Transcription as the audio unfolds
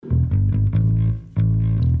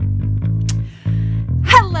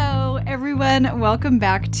everyone. Welcome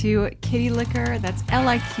back to Kitty Liquor. That's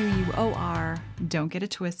Liquor. Don't get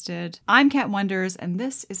it twisted. I'm Kat Wonders, and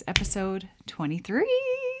this is episode 23.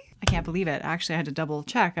 I can't believe it. Actually, I had to double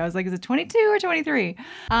check. I was like, is it 22 or 23?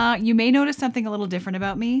 You may notice something a little different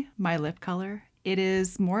about me, my lip color. It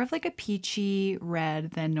is more of like a peachy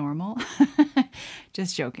red than normal.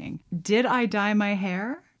 Just joking. Did I dye my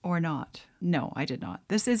hair or not? No, I did not.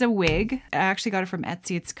 This is a wig. I actually got it from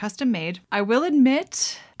Etsy. It's custom made. I will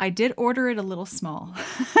admit, I did order it a little small.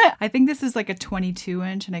 I think this is like a 22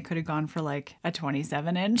 inch and I could have gone for like a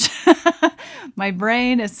 27 inch. My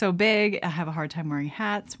brain is so big. I have a hard time wearing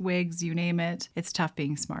hats, wigs, you name it. It's tough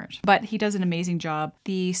being smart. But he does an amazing job.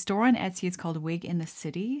 The store on Etsy is called Wig in the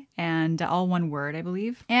City, and all one word, I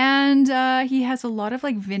believe. And he has a lot of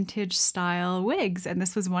like vintage style wigs. And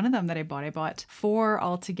this was one of them that I bought. I bought 4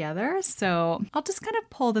 altogether. So I'll just kind of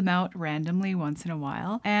pull them out randomly once in a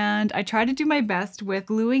while. And I try to do my best with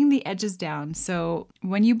gluing the edges down. So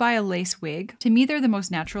when you buy a lace wig, to me, they're the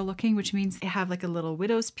most natural looking, which means they have like a little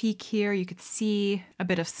widow's peak here. You could see a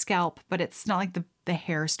bit of scalp, but it's not like the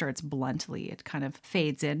hair starts bluntly. It kind of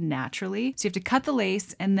fades in naturally. So you have to cut the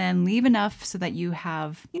lace and then leave enough so that you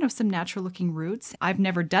have, some natural looking roots. I've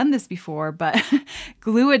never done this before, but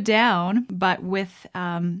glue it down, but with,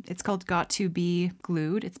 it's called Got2b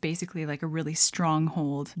glued. It's basically like a really strong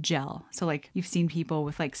hold gel. So like you've seen people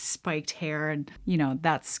with like spiked hair and,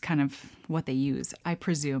 that's kind of what they use, I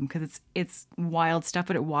presume, because it's wild stuff,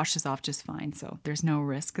 but it washes off just fine. So there's no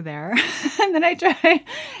risk there. And then I tried,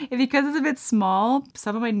 because it's a bit small,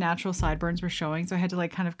 some of my natural sideburns were showing, so I had to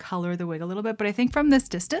like kind of color the wig a little bit. But I think from this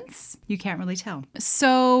distance, you can't really tell.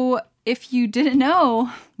 So if you didn't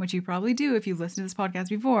know, which you probably do if you've listened to this podcast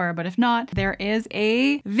before, but if not, there is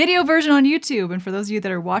a video version on YouTube. And for those of you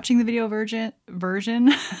that are watching the video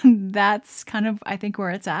version, that's kind of, I think, where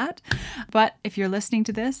it's at. But if you're listening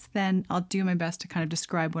to this, then I'll do my best to kind of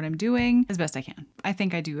describe what I'm doing as best I can. I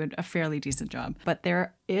think I do a fairly decent job. But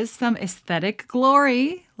there is some aesthetic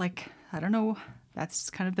glory, like, I don't know, that's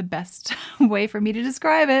kind of the best way for me to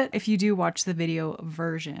describe it if you do watch the video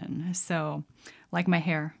version. So like my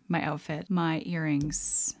hair, my outfit, my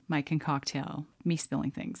earrings, my concocktail, me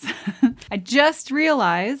spilling things. I just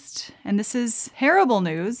realized, and this is terrible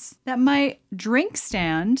news, that my drink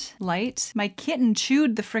stand light, my kitten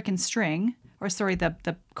chewed the frickin' string,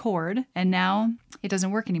 the cord, and now it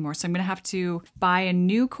doesn't work anymore. So I'm going to have to buy a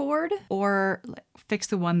new cord or fix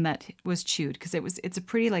the one that was chewed, because it's a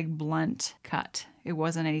pretty like blunt cut. It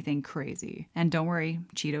wasn't anything crazy. And don't worry,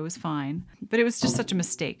 Cheeto is fine. But it was just such a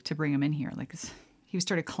mistake to bring him in here. Like he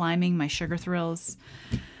started climbing my Sugar Thrills.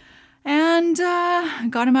 And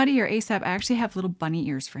got him out of here ASAP. I actually have little bunny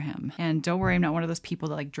ears for him. And don't worry, I'm not one of those people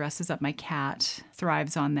that like dresses up my cat,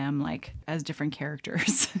 thrives on them like as different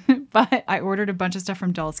characters. But I ordered a bunch of stuff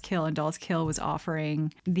from Dolls Kill, and Dolls Kill was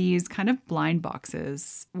offering these kind of blind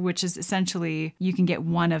boxes, which is essentially you can get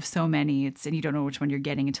one of so many. And you don't know which one you're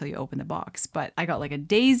getting until you open the box. But I got like a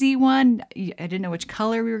daisy one. I didn't know which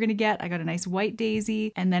color we were gonna get. I got a nice white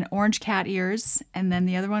daisy and then orange cat ears. And then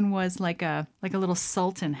the other one was like a little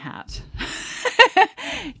sultan hat.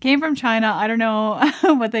 Came from China. I don't know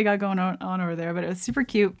what they got going on over there, but it was super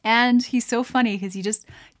cute. And he's so funny because he just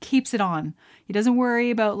keeps it on. He doesn't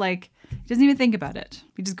worry about he doesn't even think about it.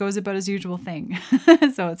 He just goes about his usual thing.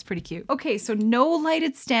 So it's pretty cute. Okay, so no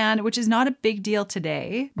lighted stand, which is not a big deal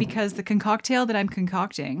today because the concocktail that I'm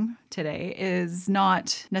concocting today is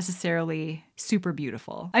not necessarily super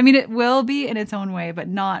beautiful. I mean, it will be in its own way, but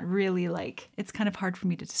not really it's kind of hard for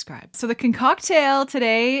me to describe. So the concocktail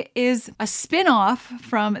today is a spin-off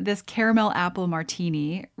from this caramel apple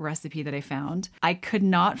martini recipe that I found. I could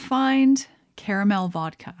not find caramel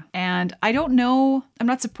vodka. And I don't know, I'm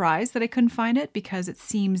not surprised that I couldn't find it because it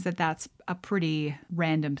seems that that's a pretty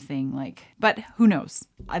random thing, but who knows?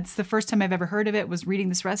 It's the first time I've ever heard of it, was reading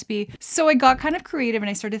this recipe. So I got kind of creative and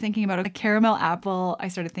I started thinking about a caramel apple. I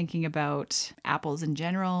started thinking about apples in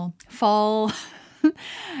general, fall.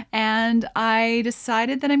 And I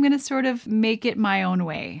decided that I'm going to sort of make it my own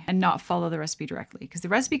way and not follow the recipe directly, because the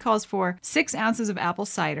recipe calls for 6 ounces of apple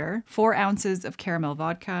cider, 4 ounces of caramel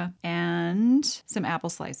vodka, and some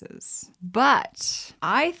apple slices. But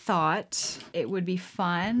I thought it would be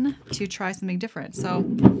fun to try something different. So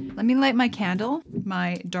let me light my candle,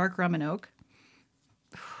 my dark rum and oak.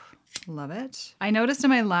 Love it. I noticed in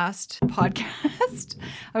my last podcast,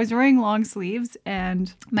 I was wearing long sleeves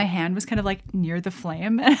and my hand was kind of near the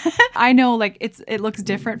flame. I know it looks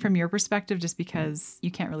different from your perspective just because you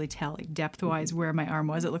can't really tell depth wise where my arm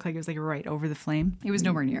was. It looked like it was right over the flame. It was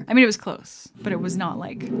nowhere near. I mean, it was close, but it was not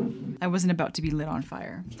I wasn't about to be lit on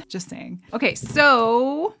fire. Just saying. Okay,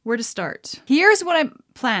 so where to start? Here's what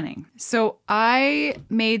planning. So I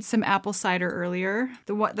made some apple cider earlier.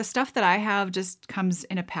 The stuff that I have just comes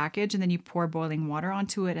in a package and then you pour boiling water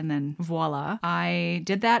onto it and then voila. I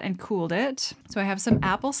did that and cooled it. So I have some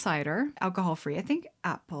apple cider, alcohol free. I think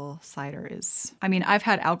apple cider is, I mean, I've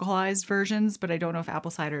had alcoholized versions, but I don't know if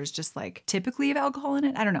apple cider is just like typically have alcohol in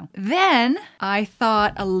it. I don't know. Then I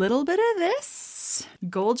thought a little bit of this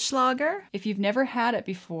Goldschlager. If you've never had it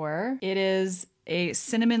before, it is a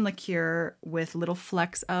cinnamon liqueur with little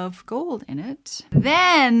flecks of gold in it.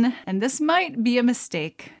 Then, and this might be a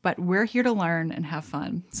mistake, but we're here to learn and have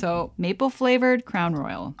fun. So maple flavored Crown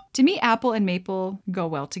Royal. To me, apple and maple go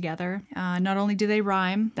well together. Not only do they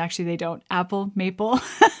rhyme, actually they don't, apple, maple.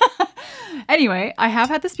 Anyway, I have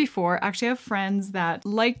had this before. Actually, I have friends that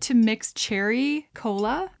like to mix cherry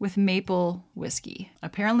cola with maple whiskey.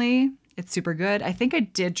 Apparently, it's super good. I think I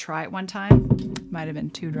did try it one time. Might have been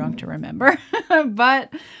too drunk to remember,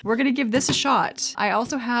 but we're gonna give this a shot. I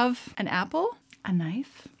also have an apple, a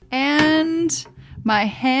knife, and my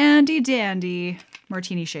handy dandy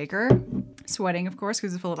martini shaker. Sweating, of course,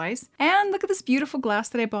 because it's full of ice. And look at this beautiful glass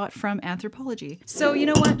that I bought from Anthropologie. So you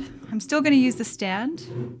know what? I'm still gonna use the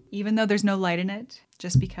stand, even though there's no light in it,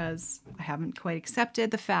 just because I haven't quite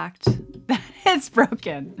accepted the fact that it's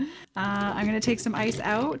broken. I'm gonna take some ice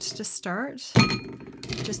out to start,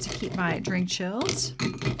 just to keep my drink chilled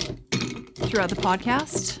throughout the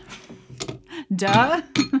podcast. Duh.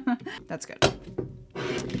 That's good.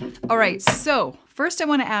 All right, so first I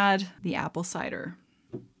want to add the apple cider.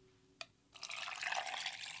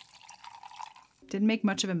 Didn't make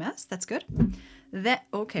much of a mess. That's good.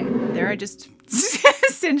 Okay, there I just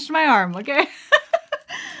cinched my arm, okay?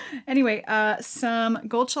 Anyway, some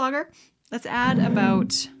Goldschlager. Let's add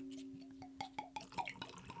about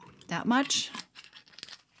that much.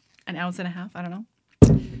 An ounce and a half, I don't know.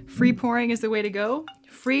 Free pouring is the way to go.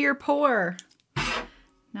 Free your pour.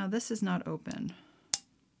 Now this is not open.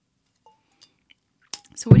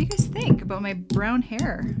 So what do you guys think about my brown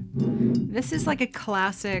hair? This is like a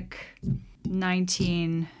classic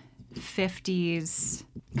 1950s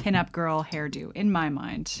pinup girl hairdo in my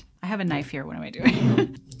mind. I have a knife here. What am I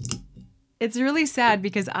doing? It's really sad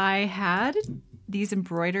because I had these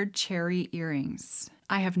embroidered cherry earrings.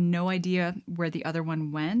 I have no idea where the other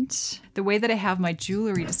one went. The way that I have my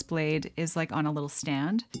jewelry displayed is like on a little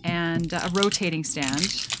stand and a rotating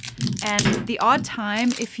stand. And the odd time,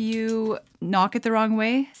 if you knock it the wrong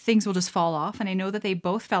way, things will just fall off. And I know that they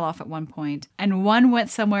both fell off at one point. And one went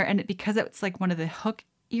somewhere, and because it's like one of the hook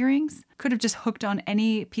earrings, could have just hooked on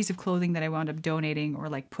any piece of clothing that I wound up donating or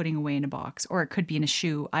like putting away in a box. Or it could be in a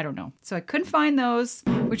shoe. I don't know. So I couldn't find those,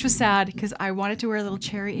 which was sad because I wanted to wear little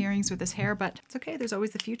cherry earrings with this hair, but it's okay. There's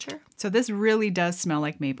always the future. So this really does smell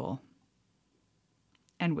like maple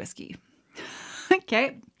and whiskey.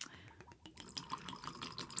 Okay.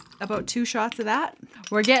 About 2 shots of that.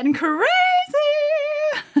 We're getting crazy.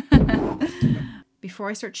 Before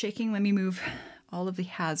I start shaking, let me move all of the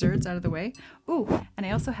hazards out of the way. Ooh, and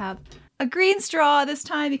I also have a green straw this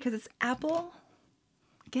time because it's apple.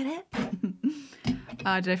 Get it?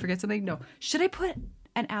 Did I forget something? No. Should I put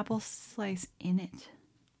an apple slice in it?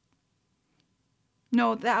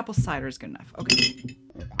 No, the apple cider is good enough. Okay.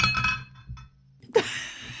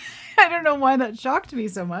 I don't know why that shocked me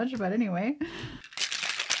so much, but anyway.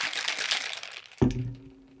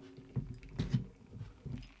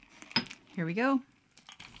 Here we go.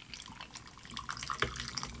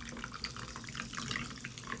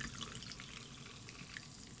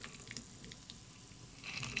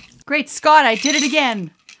 Great Scott, I did it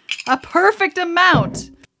again. A perfect amount.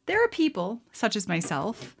 There are people, such as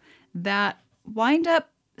myself, that wind up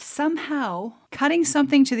somehow cutting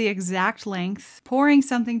something to the exact length, pouring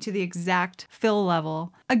something to the exact fill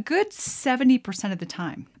level, a good 70% of the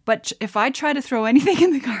time. But if I try to throw anything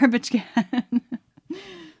in the garbage can,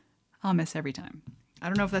 I'll miss every time. I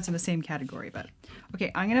don't know if that's in the same category, but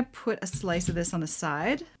okay, I'm gonna put a slice of this on the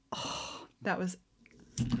side. Oh, that was...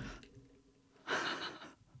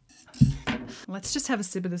 Let's just have a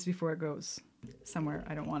sip of this before it goes somewhere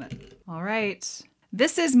I don't want it. All right.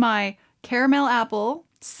 This is my caramel apple,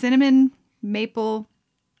 cinnamon maple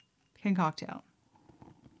concoction.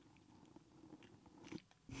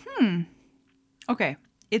 Okay,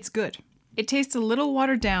 it's good. It tastes a little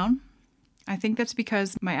watered down. I think that's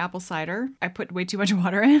because my apple cider, I put way too much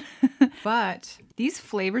water in. But these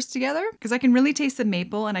flavors together, because I can really taste the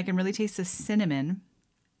maple and I can really taste the cinnamon.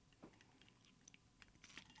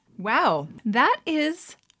 Wow, that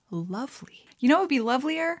is lovely. You know what would be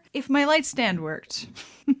lovelier? If my light stand worked.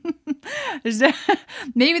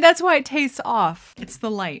 Maybe that's why it tastes off. It's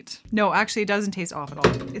the light. No, actually it doesn't taste off at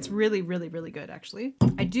all. It's really, really, really good actually.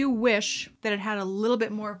 I do wish that it had a little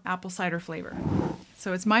bit more apple cider flavor.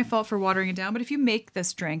 So it's my fault for watering it down, but if you make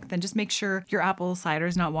this drink, then just make sure your apple cider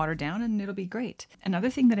is not watered down and it'll be great. Another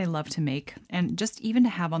thing that I love to make, and just even to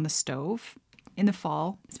have on the stove in the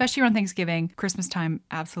fall, especially around Thanksgiving, Christmas time,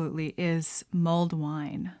 absolutely, is mulled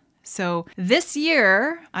wine. So this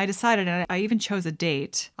year, I decided, and I even chose a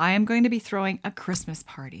date, I am going to be throwing a Christmas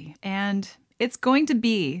party. And it's going to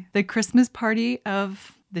be the Christmas party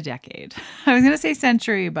of the decade. I was going to say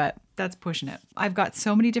century, but that's pushing it. I've got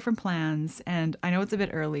so many different plans, and I know it's a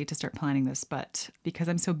bit early to start planning this, but because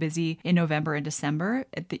I'm so busy in November and December,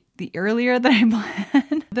 the earlier that I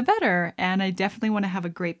plan, the better. And I definitely want to have a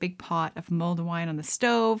great big pot of mulled wine on the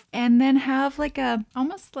stove, and then have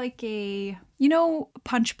almost like a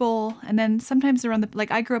punch bowl. And then sometimes around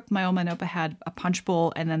I grew up, my Oma and Opa had a punch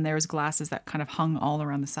bowl, and then there's glasses that kind of hung all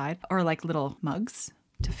around the side, or like little mugs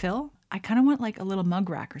to fill. I kind of want like a little mug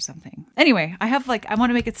rack or something. Anyway, I want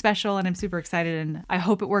to make it special, and I'm super excited, and I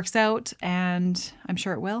hope it works out, and I'm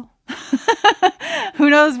sure it will. Who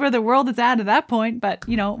knows where the world is at that point, but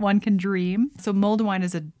one can dream. So mulled wine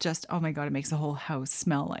is oh my God, it makes the whole house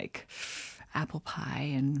smell like apple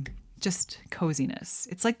pie and just coziness.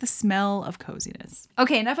 It's like the smell of coziness.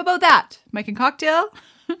 Okay, enough about that. My cocktail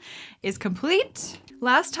is complete.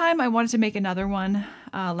 Last time I wanted to make another one.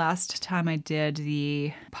 Last time I did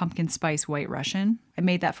the pumpkin spice white Russian. I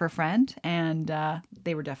made that for a friend, and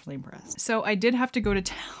they were definitely impressed. So I did have to go to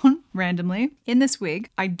town randomly in this wig.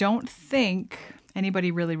 I don't think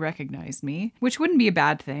anybody really recognized me, which wouldn't be a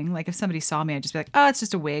bad thing. Like if somebody saw me, I'd just be like, oh, it's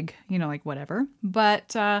just a wig, like whatever.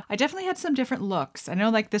 But I definitely had some different looks. I know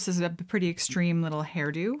like this is a pretty extreme little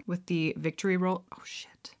hairdo with the victory roll. Oh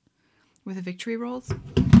shit. With the victory rolls.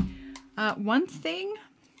 One thing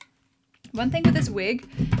with this wig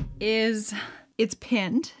is it's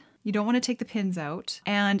pinned. You don't want to take the pins out,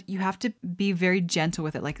 and you have to be very gentle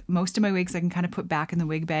with it. Like most of my wigs I can kind of put back in the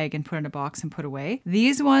wig bag and put in a box and put away.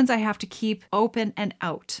 These ones I have to keep open and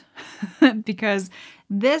out because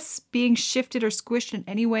this being shifted or squished in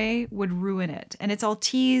any way would ruin it. And it's all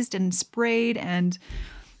teased and sprayed, and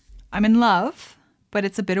I'm in love, but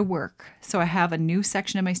it's a bit of work. So I have a new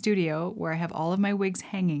section in my studio where I have all of my wigs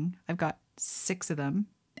hanging. I've got 6 of them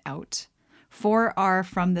out. 4 are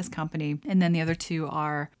from this company, and then the other 2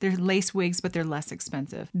 they're lace wigs, but they're less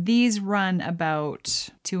expensive. These run about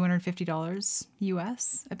 $250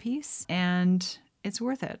 US a piece, and it's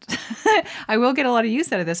worth it. I will get a lot of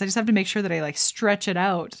use out of this. I just have to make sure that I stretch it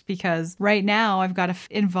out, because right now I've got an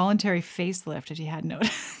involuntary facelift, if you hadn't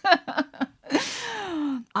noticed.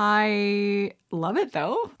 I love it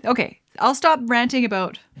though. Okay, I'll stop ranting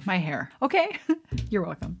about my hair. Okay, you're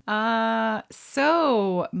welcome.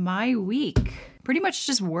 So my week pretty much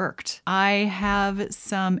just worked. I have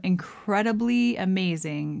some incredibly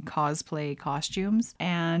amazing cosplay costumes,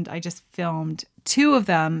 and I just filmed 2 of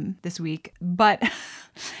them this week, but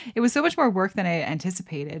it was so much more work than I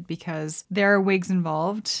anticipated because there are wigs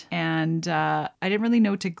involved, and I didn't really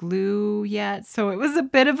know to glue yet. So it was a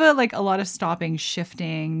bit of a lot of stopping,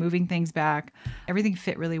 shifting, moving things back. Everything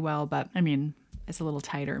fit really well, but I mean, it's a little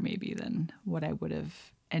tighter maybe than what I would have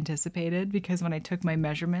anticipated, because when I took my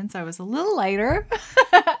measurements, I was a little lighter.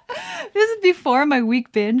 This is before my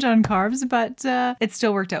week binge on carbs, but it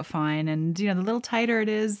still worked out fine. And the little tighter it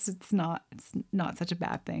is, it's not such a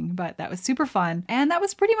bad thing. But that was super fun, and that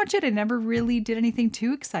was pretty much it. I never really did anything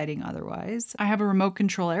too exciting otherwise. I have a remote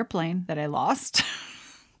control airplane that I lost.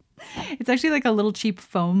 It's actually like a little cheap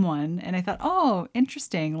foam one. And I thought, oh,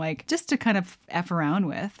 interesting. Just to kind of F around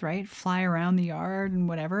with, right? Fly around the yard and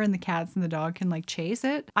whatever. And the cats and the dog can chase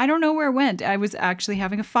it. I don't know where it went. I was actually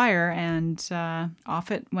having a fire, and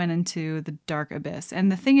off it went into the dark abyss.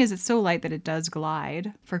 And the thing is, it's so light that it does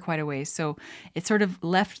glide for quite a ways. So it sort of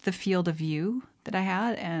left the field of view that I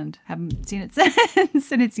had, and haven't seen it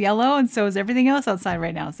since. And it's yellow, and so is everything else outside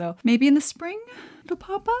right now. So maybe in the spring it'll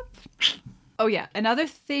pop up. Oh yeah, another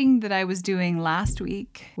thing that I was doing last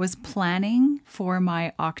week was planning for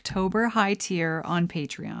my October high tier on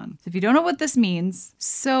Patreon. So if you don't know what this means,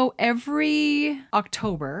 so every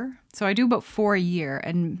October, so I do about 4 a year,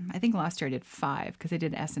 and I think last year I did 5 because I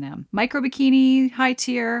did S&M. Micro bikini high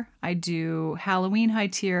tier, I do Halloween high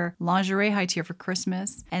tier, lingerie high tier for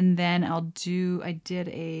Christmas, and then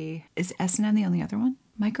is S&M the only other one?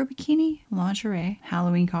 Micro bikini, lingerie,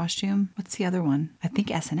 Halloween costume. What's the other one? I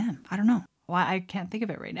think S&M. I don't know. Well, I can't think of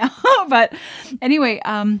it right now. But anyway,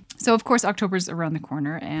 so of course October's around the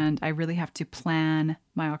corner, and I really have to plan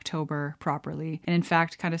my October properly. And in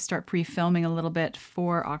fact, kind of start pre-filming a little bit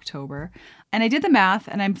for October. And I did the math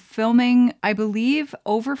and I'm filming, I believe,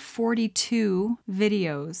 over 42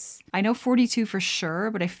 videos. I know 42 for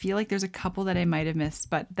sure, but I feel like there's a couple that I might have missed.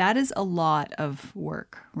 But that is a lot of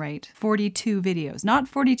work, right? 42 videos, not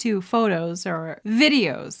 42 photos or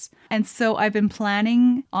videos. And so I've been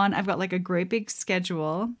planning on, I've got like a great big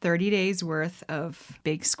schedule, 30 days worth of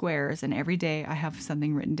big squares. And every day I have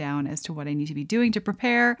something written down as to what I need to be doing to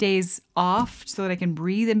prepare, days off so that I can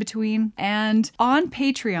breathe in between. And on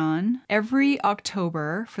Patreon, every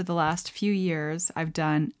October for the last few years, I've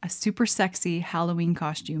done a super sexy Halloween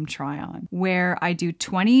costume try on where I do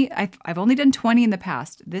 20. I've only done 20 in the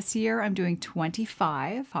past. This year I'm doing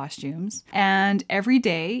 25 costumes. And every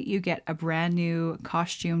day you get a brand new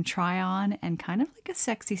costume try on and kind of like a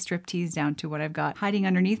sexy striptease down to what I've got hiding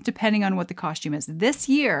underneath, depending on what the costume is. This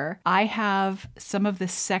year, I have some of the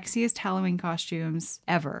sexiest Halloween costumes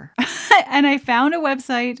ever. And I found a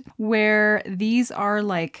website where these are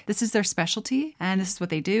like, this is their specialty and this is what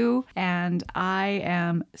they do. And I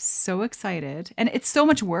am so excited. And it's so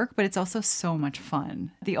much work, but it's also so much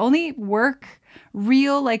fun. The only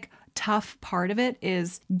real tough part of it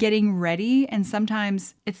is getting ready, and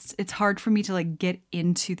sometimes it's hard for me to like get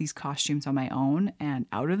into these costumes on my own and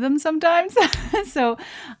out of them sometimes. So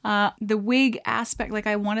the wig aspect, like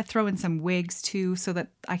I want to throw in some wigs too so that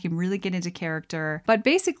I can really get into character. But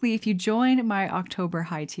basically, if you join my October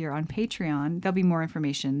high tier on Patreon, there'll be more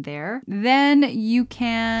information there. Then you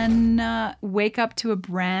can wake up to a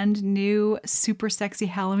brand new super sexy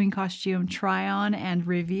Halloween costume try on and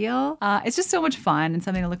reveal. It's just so much fun and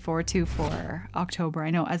something to look forward to for October.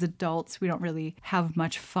 I know as adults, we don't really have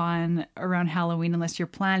much fun around Halloween unless you're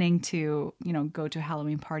planning to, go to a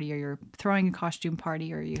Halloween party or you're throwing a costume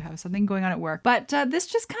party or you have something going on at work. But this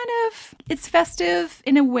just kind of, it's festive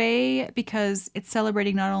in a way because it's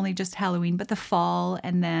celebrating not only just Halloween, but the fall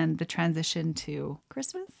and then the transition to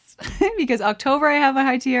Christmas. Because October I have a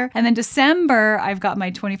high tier, and then December I've got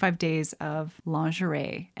my 25 days of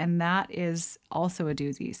lingerie, and that is also a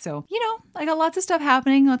doozy. So, I got lots of stuff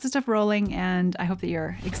happening, lots of stuff rolling, and I hope that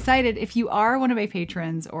you're excited. If you are one of my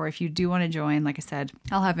patrons or if you do want to join, like I said,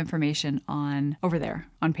 I'll have information over there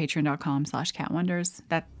on patreon.com/catwonders.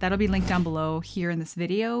 That'll be linked down below here in this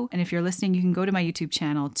video. And if you're listening, you can go to my YouTube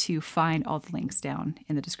channel to find all the links down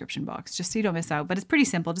in the description box, just so you don't miss out. But it's pretty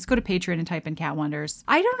simple. Just go to Patreon and type in Cat Wonders.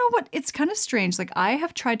 I don't know it's kind of strange. Like I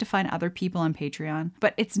have tried to find other people on Patreon,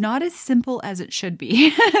 but it's not as simple as it should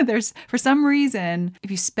be. There's, for some reason,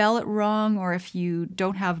 if you spell it wrong or if you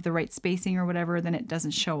don't have the right spacing or whatever, then it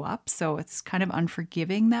doesn't show up. So it's kind of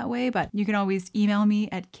unforgiving that way, but you can always email me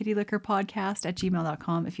at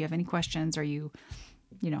kittylickerpodcast@gmail.com if you have any questions or you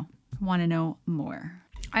want to know more.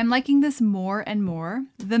 I'm liking this more and more.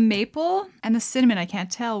 The maple and the cinnamon, I can't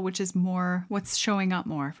tell which is more, what's showing up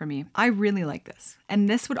more for me. I really like this. And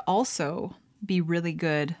this would also be really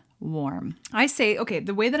good warm. I say, okay,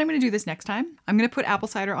 the way that I'm going to do this next time, I'm going to put apple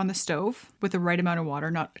cider on the stove with the right amount of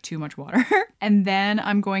water, not too much water. And then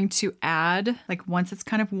I'm going to add, once it's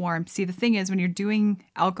kind of warm. See, the thing is when you're doing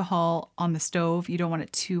alcohol on the stove, you don't want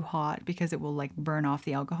it too hot because it will burn off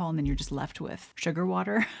the alcohol and then you're just left with sugar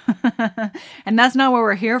water. And that's not what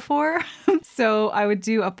we're here for. So I would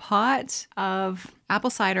do a pot of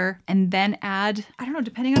apple cider and then add, I don't know,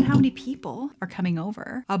 depending on how many people are coming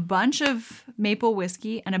over, a bunch of maple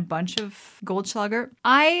whiskey and a bunch of Goldschlager.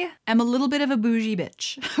 I am a little bit of a bougie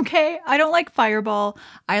bitch, okay? I don't like Fireball.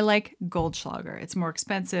 I like Goldschlager. It's more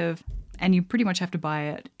expensive. And you pretty much have to buy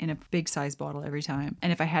it in a big size bottle every time.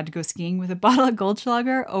 And if I had to go skiing with a bottle of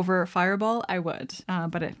Goldschlager over Fireball, I would.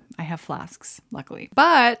 But I have flasks, luckily.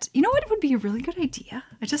 But you know what would be a really good idea?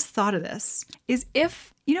 I just thought of this. Is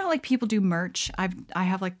if, people do merch. I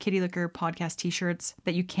have Kitty Licker podcast t-shirts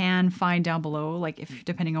that you can find down below, if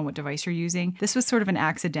depending on what device you're using. This was sort of an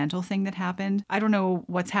accidental thing that happened. I don't know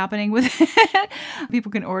what's happening with it.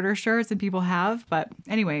 People can order shirts and people have, but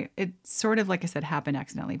anyway, it sort of, like I said, happened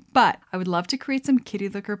accidentally. But I would love to create some Kitty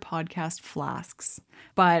Licker podcast flasks,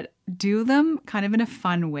 but do them kind of in a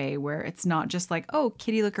fun way where it's not just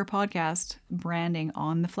Kitty Licker podcast branding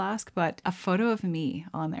on the flask, but a photo of me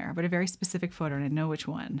on there, but a very specific photo, and I know which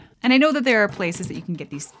one. And I know that there are places that you can get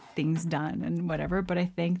these things done and whatever, but I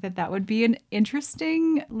think that would be an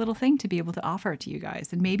interesting little thing to be able to offer to you guys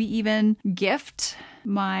and maybe even gift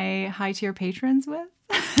my high tier patrons with.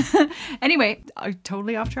 Anyway,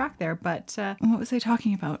 totally off track there, but what was I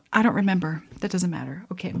talking about? I don't remember. That doesn't matter.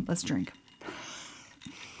 Okay, let's drink.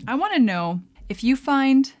 I want to know if you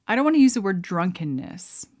find, I don't want to use the word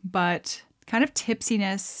drunkenness, but kind of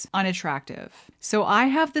tipsiness unattractive. So I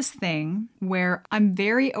have this thing where I'm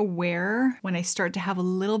very aware when I start to have a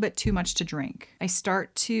little bit too much to drink. I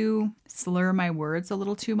start to slur my words a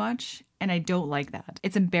little too much. And I don't like that.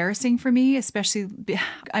 It's embarrassing for me, especially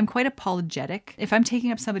I'm quite apologetic. If I'm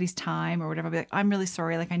taking up somebody's time or whatever, I'll be like, I'm really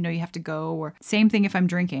sorry. Like, I know you have to go. Or same thing if I'm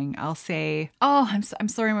drinking, I'll say, oh, I'm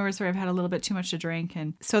sorry, my words, sorry, I've had a little bit too much to drink.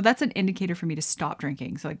 And so that's an indicator for me to stop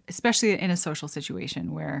drinking. So like, especially in a social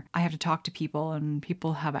situation where I have to talk to people and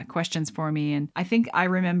people have questions for me. And I think I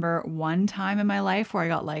remember one time in my life where I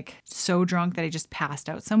got like so drunk that I just passed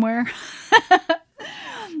out somewhere.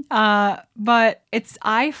 But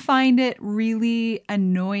I find it really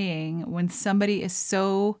annoying when somebody is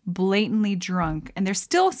so blatantly drunk and they're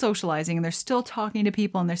still socializing and they're still talking to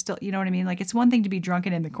people and they're still, you know what I mean? Like, it's one thing to be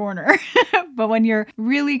drunken in the corner, but when you're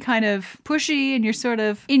really kind of pushy and you're sort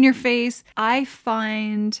of in your face, I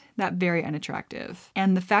find that very unattractive.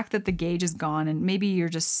 And the fact that the gauge is gone and maybe you're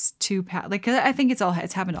just too, like, I think it's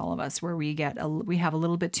happened to all of us where we have a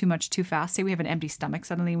little bit too much too fast. Say we have an empty stomach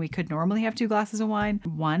suddenly, we could normally have 2 glasses of wine.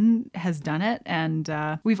 One has done it, and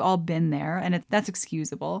we've all been there, and that's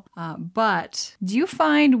excusable. But do you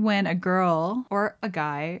find when a girl or a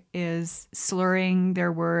guy is slurring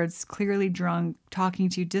their words, clearly drunk, talking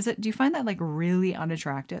to you, do you find that like really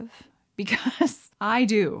unattractive? Because I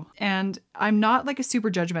do. And I'm not like a super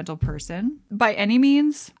judgmental person by any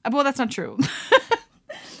means. Well, that's not true.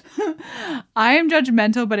 I am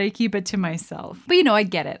judgmental, but I keep it to myself. But I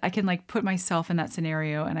get it. I can like put myself in that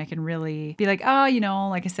scenario and I can really be like, oh,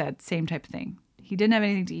 like I said, same type of thing. He didn't have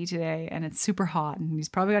anything to eat today and it's super hot and he's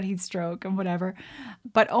probably got heat stroke and whatever.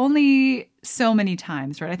 But only so many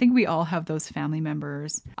times, right? I think we all have those family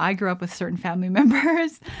members. I grew up with certain family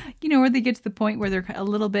members, where they get to the point where they're a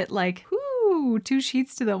little bit like, whoo, 2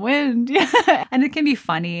 sheets to the wind. Yeah. And it can be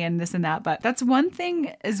funny and this and that. But that's one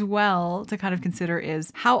thing as well to kind of consider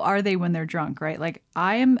is how are they when they're drunk, right? Like,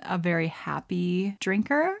 I am a very happy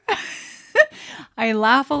drinker. I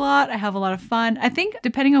laugh a lot. I have a lot of fun. I think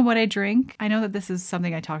depending on what I drink, I know that this is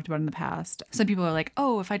something I talked about in the past. Some people are like,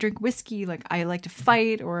 oh, if I drink whiskey, like I like to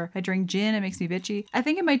fight, or if I drink gin, it makes me bitchy. I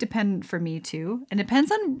think it might depend for me too. It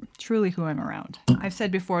depends on truly who I'm around. I've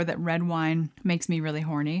said before that red wine makes me really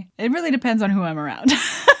horny. It really depends on who I'm around.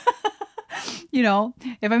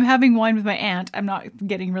 If I'm having wine with my aunt, I'm not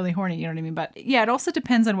getting really horny, you know what I mean? But yeah, it also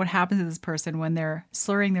depends on what happens to this person when they're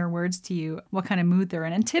slurring their words to you, what kind of mood they're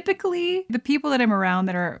in. And typically the people that I'm around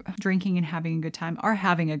that are drinking and having a good time are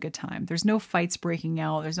having a good time. There's no fights breaking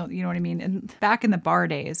out. There's no, you know what I mean? And back in the bar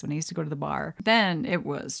days when I used to go to the bar, then it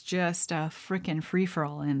was just a freaking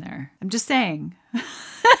free-for-all in there. I'm just saying.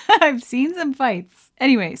 I've seen some fights.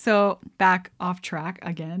 Anyway, so back off track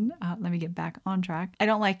again. Let me get back on track. I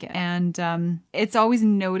don't like it. And it's always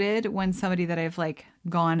noted when somebody that I've like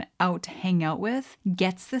gone out to hang out with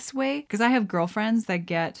gets this way. Because I have girlfriends that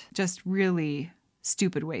get just really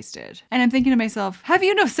stupid wasted. And I'm thinking to myself, have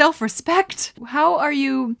you no self-respect? How are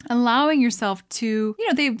you allowing yourself to,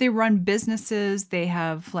 they run businesses, they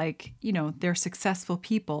have like, they're successful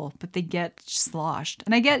people, but they get sloshed.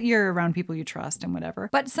 And I get you're around people you trust and whatever,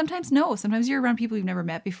 but sometimes no, sometimes you're around people you've never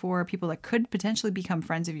met before, people that could potentially become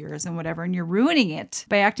friends of yours and whatever, and you're ruining it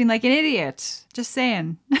by acting like an idiot. Just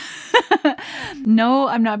saying. No,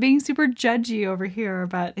 I'm not being super judgy over here,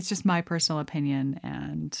 but it's just my personal opinion,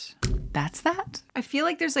 and that's that. I feel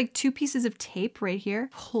like there's like 2 pieces of tape right here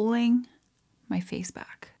pulling my face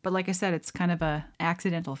back. But like I said, it's kind of a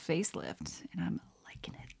accidental facelift, and I'm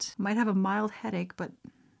liking it. Might have a mild headache, but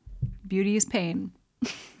beauty is pain.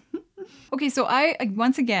 Okay, so I,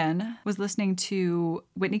 once again, was listening to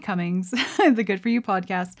Whitney Cummings, the Good For You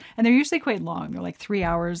podcast, and they're usually quite long. They're like 3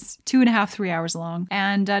 hours, 2.5, 3 hours long.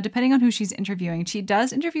 And depending on who she's interviewing, she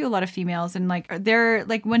does interview a lot of females. And like, they're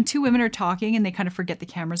like when 2 women are talking and they kind of forget the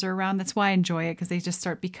cameras are around, that's why I enjoy it, because they just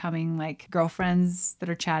start becoming like girlfriends that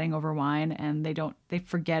are chatting over wine, and they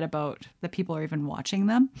forget about that people are even watching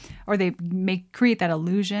them, or they create that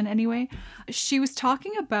illusion anyway. She was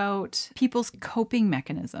talking about people's coping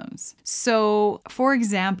mechanisms. So, for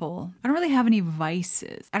example, I don't really have any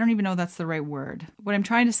vices. I don't even know if that's the right word. What I'm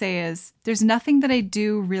trying to say is there's nothing that I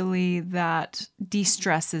do really that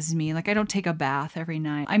de-stresses me. Like, I don't take a bath every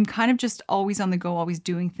night. I'm kind of just always on the go, always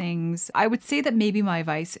doing things. I would say that maybe my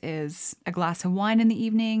vice is a glass of wine in the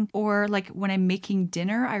evening, or like when I'm making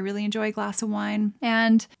dinner, I really enjoy a glass of wine.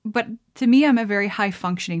 But to me, I'm a very high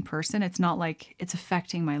functioning person. It's not like it's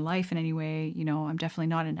affecting my life in any way. I'm definitely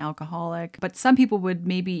not an alcoholic, but some people would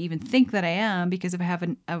maybe even think that I am because if I have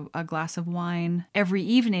a glass of wine every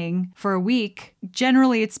evening for a week,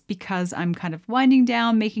 generally it's because I'm kind of winding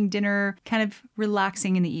down, making dinner, kind of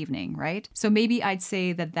relaxing in the evening, right? So maybe I'd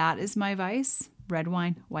say that is my vice. Red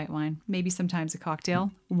wine, white wine, maybe sometimes a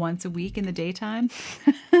cocktail once a week in the daytime.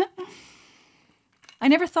 I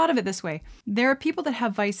never thought of it this way. There are people that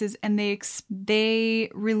have vices and they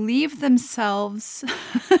relieve themselves,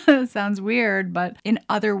 sounds weird, but in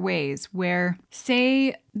other ways where,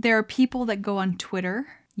 say, there are people that go on Twitter,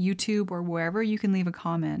 YouTube, or wherever you can leave a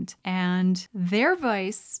comment, and their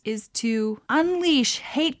vice is to unleash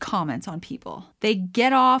hate comments on people. They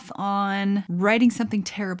get off on writing something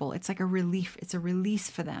terrible. It's like a relief. It's a release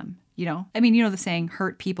for them. I mean, the saying,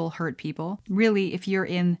 hurt people hurt people. Really, if you're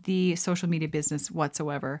in the social media business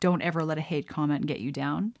whatsoever, don't ever let a hate comment get you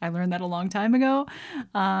down. I learned that a long time ago.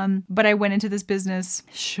 But I went into this business,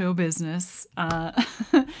 show business,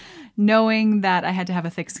 knowing that I had to have a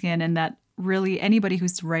thick skin and that really anybody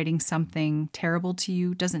who's writing something terrible to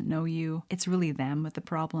you doesn't know you. It's really them with the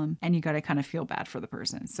problem. And you got to kind of feel bad for the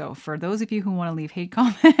person. So for those of you who want to leave hate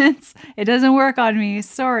comments, it doesn't work on me.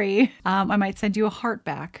 Sorry. I might send you a heart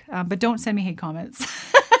back, but don't send me hate comments.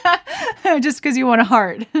 Just because you want a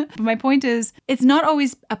heart. But my point is, it's not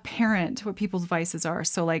always apparent what people's vices are.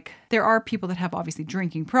 So like there are people that have obviously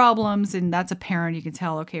drinking problems and that's apparent. You can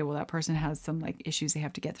tell, okay, well, that person has some like issues they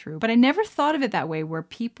have to get through. But I never thought of it that way where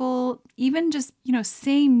people even just,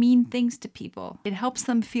 say mean things to people. It helps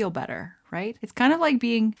them feel better, right? It's kind of like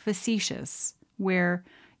being facetious where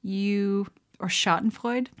or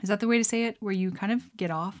schadenfreude, is that the way to say it? Where you kind of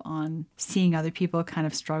get off on seeing other people kind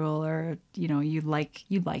of struggle or, you like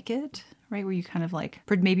it, right? Where you kind of like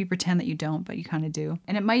maybe pretend that you don't, but you kind of do.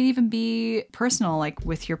 And it might even be personal, like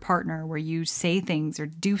with your partner, where you say things or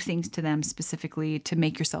do things to them specifically to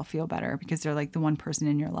make yourself feel better because they're like the one person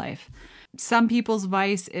in your life. Some people's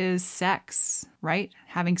vice is sex, right?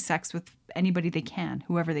 Having sex with anybody they can,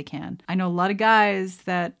 whoever they can. I know a lot of guys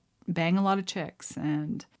that bang a lot of chicks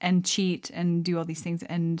and cheat and do all these things.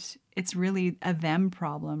 And it's really a them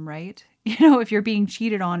problem, right? If you're being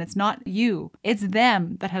cheated on, it's not you, it's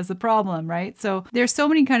them that has the problem, right? So there's so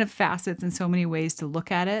many kind of facets and so many ways to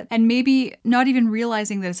look at it. And maybe not even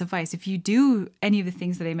realizing that it's a vice. If you do any of the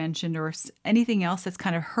things that I mentioned or anything else that's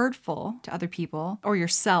kind of hurtful to other people or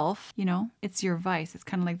yourself, it's your vice. It's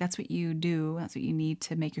kind of like that's what you do. That's what you need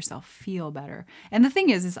to make yourself feel better. And the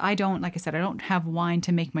thing is I don't have wine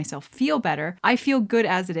to make myself feel better. I feel good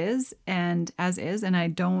as it is and I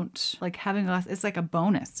don't like having a glass. It's like a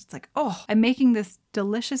bonus. It's like, oh, I'm making this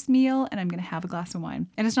delicious meal and I'm going to have a glass of wine.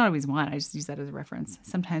 And it's not always wine. I just use that as a reference.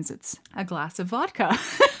 Sometimes it's a glass of vodka.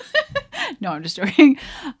 No, I'm just joking.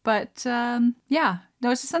 But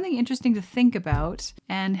it's just something interesting to think about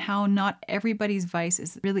and how not everybody's vice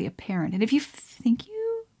is really apparent. And if you think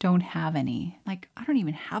you don't have any, like I don't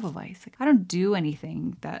even have a vice. Like I don't do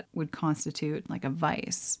anything that would constitute like a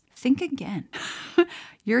vice. Think again.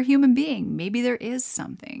 You're a human being. Maybe there is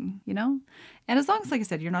something, And as long as, like I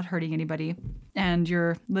said, you're not hurting anybody and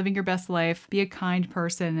you're living your best life, be a kind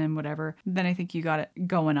person and whatever, then I think you got it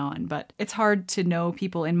going on. But it's hard to know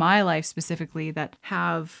people in my life specifically that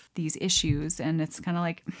have these issues. And it's kind of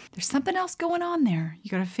like, there's something else going on there.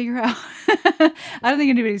 You got to figure out. I don't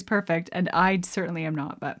think anybody's perfect. And I certainly am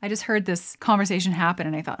not. But I just heard this conversation happen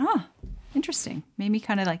and I thought, interesting. Made me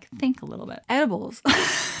kind of like think a little bit. Edibles.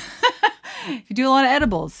 If you do a lot of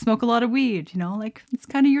edibles, smoke a lot of weed, like it's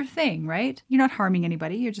kind of your thing, right? You're not harming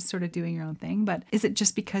anybody. You're just sort of doing your own thing. But is it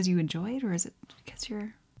just because you enjoy it or is it because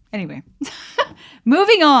you're... Anyway,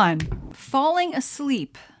 moving on. Falling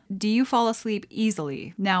asleep. Do you fall asleep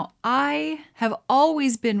easily? Now, I have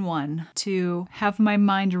always been one to have my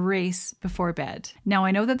mind race before bed. Now,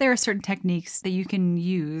 I know that there are certain techniques that you can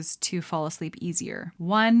use to fall asleep easier.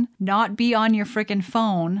 One, not be on your frickin'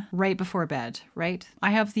 phone right before bed, right?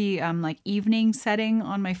 I have the evening setting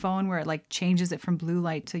on my phone where it like changes it from blue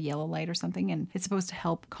light to yellow light or something. And it's supposed to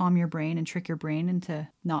help calm your brain and trick your brain into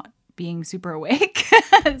not being super awake.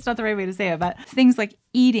 It's not the right way to say it, but things like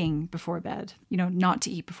eating before bed, not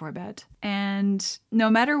to eat before bed. And no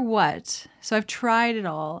matter what, so I've tried it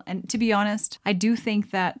all. And to be honest, I do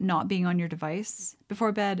think that not being on your device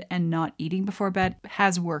before bed and not eating before bed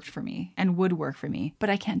has worked for me and would work for me, but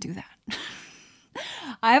I can't do that.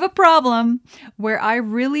 I have a problem where I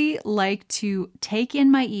really like to take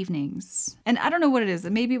in my evenings. And I don't know what it is.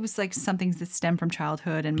 Maybe it was like some things that stem from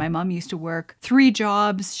childhood. And my mom used to work 3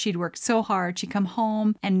 jobs. She'd work so hard. She'd come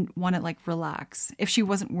home and want to like relax if she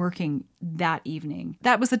wasn't working that evening.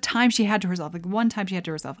 That was the time she had to herself. Like one time she had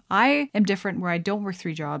to herself. I am different where I don't work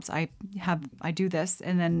 3 jobs. I do this.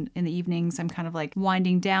 And then in the evenings, I'm kind of like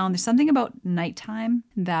winding down. There's something about nighttime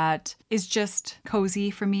that is just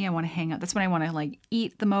cozy for me. I want to hang out. That's when I want to like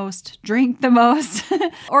eat the most, drink the most,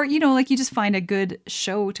 or, you know, like you just find a good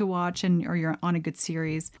show to watch or you're on a good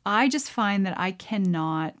series. I just find that I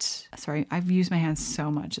cannot, sorry, I've used my hands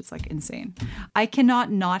so much. It's like insane. I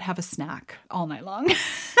cannot not have a snack all night long.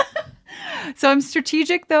 So I'm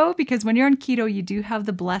strategic though, because when you're on keto, you do have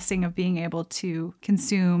the blessing of being able to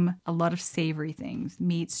consume a lot of savory things,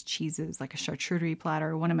 meats, cheeses, like a charcuterie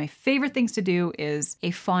platter. One of my favorite things to do is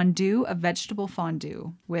a vegetable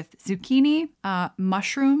fondue with zucchini,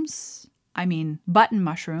 mushrooms. I mean, button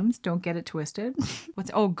mushrooms. Don't get it twisted.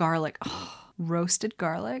 Garlic. Oh, roasted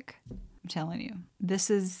garlic. I'm telling you, this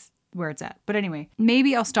is where it's at. But anyway,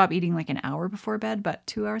 maybe I'll stop eating like an hour before bed, but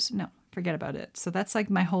 2 hours, no. Forget about it. So that's like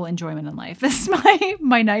my whole enjoyment in life is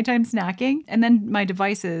my nighttime snacking. And then my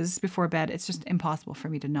devices before bed, it's just impossible for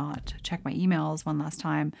me to not check my emails one last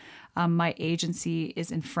time. My agency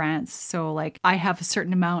is in France. So like I have a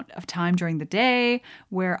certain amount of time during the day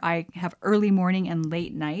where I have early morning and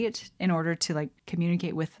late night in order to like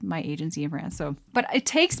communicate with my agency in France. So, but it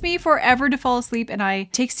takes me forever to fall asleep, and I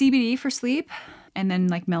take CBD for sleep. And then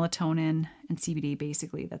like melatonin and CBD,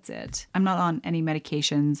 basically, that's it. I'm not on any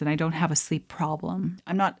medications and I don't have a sleep problem.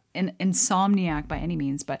 I'm not an insomniac by any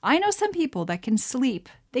means, but I know some people that can sleep.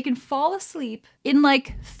 They can fall asleep in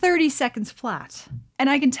like 30 seconds flat. And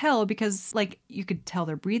I can tell because like you could tell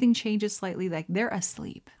their breathing changes slightly, like they're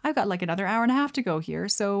asleep. I've got like another hour and a half to go here.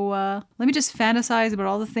 So let me just fantasize about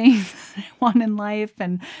all the things that I want in life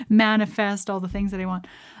and manifest all the things that I want.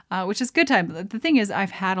 Which is good time. The thing is,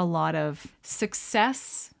 I've had a lot of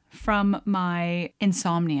success from my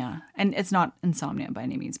insomnia. And it's not insomnia by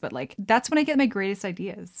any means, but like that's when I get my greatest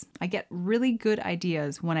ideas. I get really good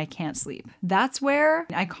ideas when I can't sleep. That's where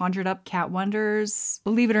I conjured up Cat Wonders.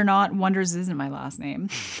 Believe it or not, Wonders isn't my last name.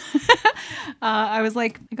 I was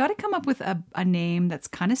like, I got to come up with a name that's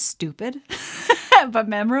kind of stupid. But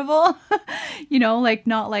memorable, you know, like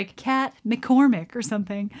not like Cat McCormick or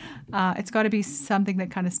something. It's got to be something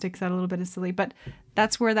that kind of sticks out a little bit of silly. But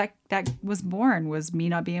that's where that was born, was me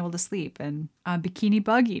not being able to sleep and bikini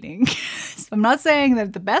bug eating. So I'm not saying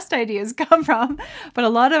that the best ideas come from, but a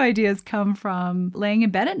lot of ideas come from laying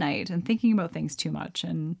in bed at night and thinking about things too much.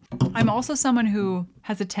 And I'm also someone who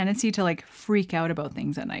has a tendency to like freak out about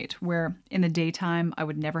things at night, where in the daytime I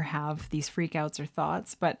would never have these freakouts or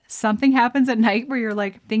thoughts, but something happens at night where you're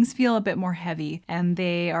like, things feel a bit more heavy and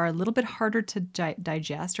they are a little bit harder to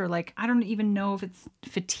digest, or like, I don't even know if it's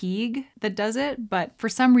fatigue that does it, but for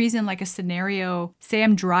some reason, like a scenario, say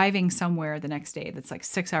I'm driving somewhere the next day that's like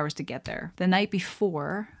 6 hours to get there. The night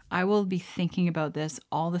before, I will be thinking about this,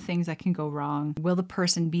 all the things that can go wrong. Will the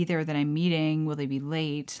person be there that I'm meeting? Will they be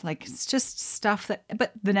late? Like, it's just stuff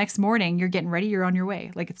but the next morning you're getting ready, you're on your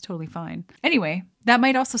way. Like, it's totally fine. Anyway, that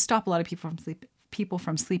might also stop a lot of people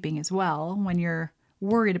from sleeping as well when you're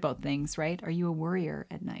worried about things, right? Are you a worrier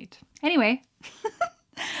at night? Anyway,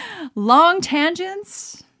 long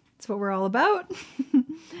tangents. That's what we're all about.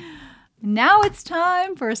 Now it's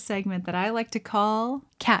time for a segment that I like to call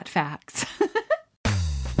Cat Facts.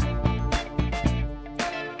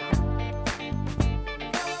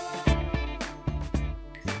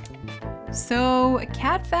 So,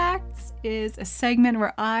 Cat Facts is a segment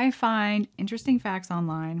where I find interesting facts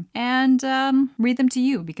online and read them to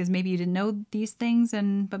you, because maybe you didn't know these things,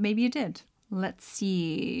 but maybe you did. Let's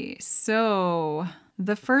see. So,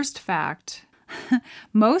 the first fact.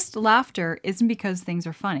 Most laughter isn't because things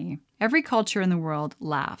are funny. Every culture in the world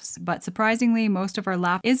laughs, but surprisingly, most of our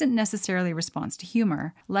laughter isn't necessarily a response to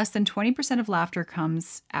humor. Less than 20% of laughter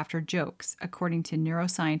comes after jokes, according to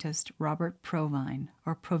neuroscientist Robert Provine.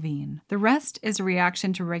 The rest is a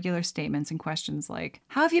reaction to regular statements and questions like,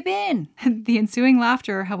 "How have you been?" The ensuing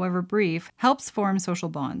laughter, however brief, helps form social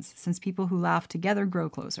bonds, since people who laugh together grow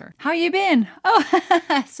closer. "How you been?"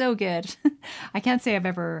 "Oh, so good." I can't say I've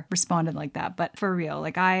ever responded like that, but for real,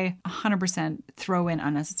 like I 100% throw in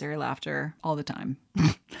unnecessary laughter all the time.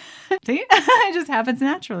 See? It just happens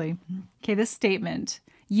naturally. Okay, this statement.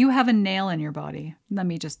 You have a nail in your body. Let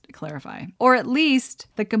me just clarify. Or at least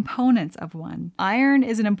the components of one. Iron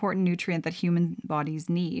is an important nutrient that human bodies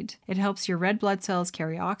need. It helps your red blood cells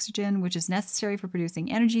carry oxygen, which is necessary for producing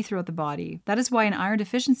energy throughout the body. That is why an iron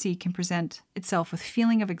deficiency can present itself with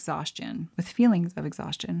feelings of exhaustion.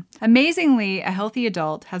 Amazingly, a healthy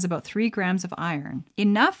adult has about 3 grams of iron.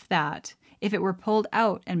 Enough that if it were pulled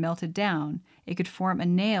out and melted down, it could form a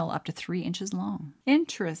nail up to 3 inches long.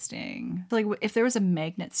 Interesting. Like if there was a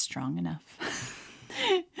magnet strong enough,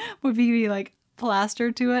 would be like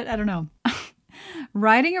plastered to it? I don't know.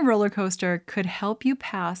 Riding a roller coaster could help you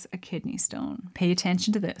pass a kidney stone. Pay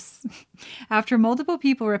attention to this. After multiple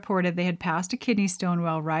people reported they had passed a kidney stone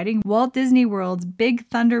while riding Walt Disney World's Big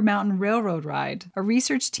Thunder Mountain Railroad ride, a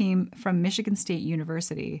research team from Michigan State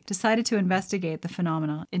University decided to investigate the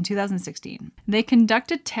phenomena in 2016. They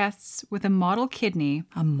conducted tests with a model kidney.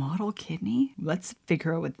 A model kidney? Let's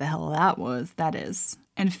figure out what the hell that is.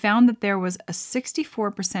 And found that there was a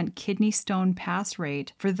 64% kidney stone pass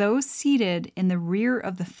rate for those seated in the rear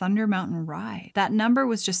of the Thunder Mountain ride. That number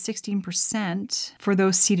was just 16% for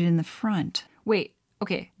those seated in the front. Wait,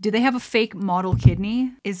 okay, do they have a fake model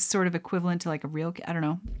kidney? Is sort of equivalent to like a real, I don't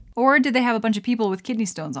know. Or did they have a bunch of people with kidney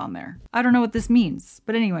stones on there? I don't know what this means,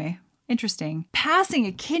 but anyway, interesting. Passing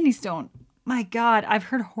a kidney stone. My God, I've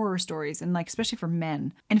heard horror stories, and like, especially for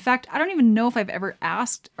men. In fact, I don't even know if I've ever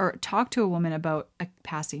asked or talked to a woman about a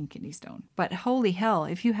passing kidney stone. But holy hell,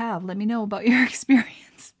 if you have, let me know about your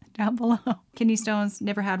experience down below. Kidney stones,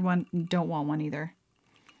 never had one, don't want one either.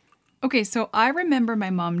 Okay, so I remember my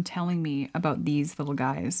mom telling me about these little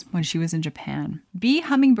guys when she was in Japan. Bee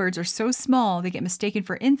hummingbirds are so small, they get mistaken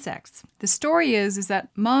for insects. The story is that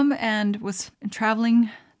mom was traveling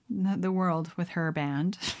the world with her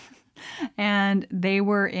band. And they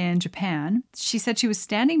were in Japan. She said she was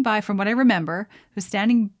standing by, from what I remember,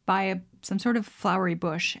 some sort of flowery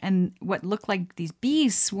bush and what looked like these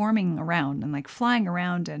bees swarming around and like flying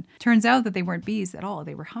around. And turns out that they weren't bees at all.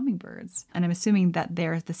 They were hummingbirds. And I'm assuming that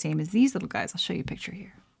they're the same as these little guys. I'll show you a picture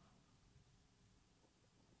here.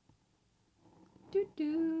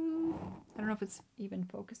 I don't know if it's even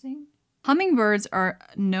focusing. Hummingbirds are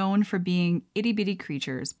known for being itty-bitty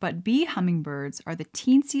creatures, but bee hummingbirds are the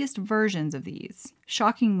teensiest versions of these.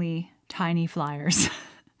 Shockingly tiny flyers.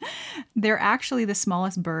 They're actually the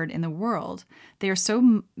smallest bird in the world. They are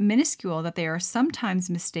so minuscule that they are sometimes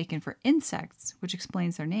mistaken for insects, which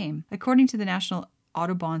explains their name. According to the National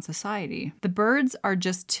Audubon Society, the birds are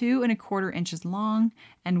just 2¼ inches long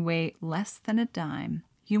and weigh less than a dime.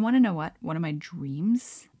 You want to know what one of my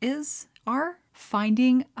dreams are?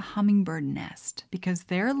 Finding a hummingbird nest, because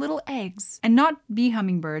their little eggs, and not bee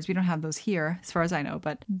hummingbirds, we don't have those here as far as I know,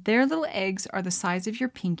 but their little eggs are the size of your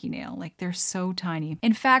pinky nail. Like, they're so tiny.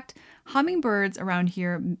 In fact, hummingbirds around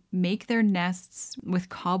here make their nests with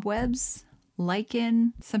cobwebs,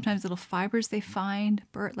 lichen, sometimes little fibers they find,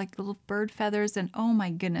 like little bird feathers, and oh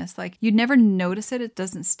my goodness, like you'd never notice it. It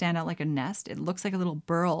doesn't stand out like a nest. It looks like a little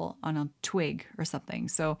burl on a twig or something.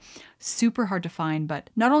 So super hard to find,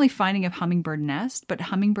 but not only finding a hummingbird nest, but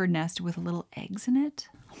hummingbird nest with little eggs in it.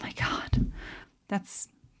 Oh my God. That's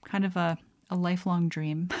kind of a lifelong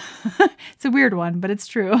dream. It's a weird one, but it's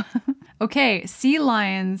true. Okay, sea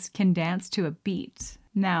lions can dance to a beat.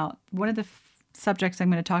 Now, one of the subjects I'm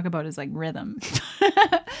going to talk about is like rhythm,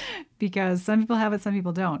 because some people have it, some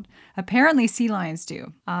people don't. Apparently sea lions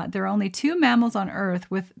do. There are only 2 mammals on Earth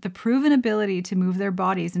with the proven ability to move their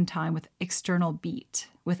bodies in time with external beat,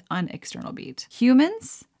 with unexternal beat.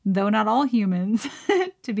 Humans, though not all humans,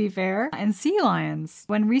 to be fair, and sea lions.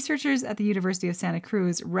 When researchers at the University of Santa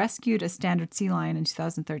Cruz rescued a standard sea lion in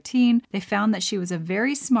 2013, they found that she was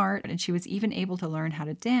very smart and she was even able to learn how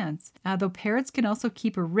to dance. Though parrots can also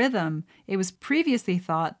keep a rhythm, it was previously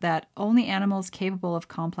thought that only animals capable of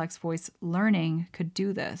complex voice learning could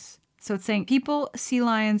do this. So it's saying people, sea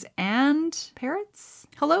lions, and parrots?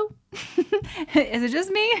 Hello? Is it just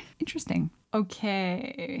me? Interesting.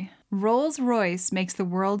 Okay. Rolls-Royce makes the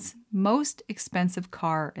world's most expensive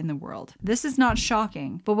car in the world. This is not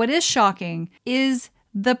shocking, but what is shocking is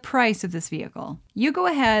the price of this vehicle. You go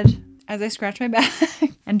ahead, as I scratch my back,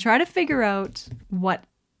 and try to figure out what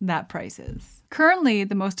that price is. Currently,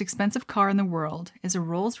 the most expensive car in the world is a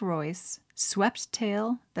Rolls-Royce swept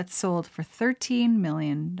tail that's sold for $13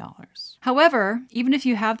 million. However, even if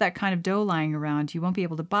you have that kind of dough lying around, you won't be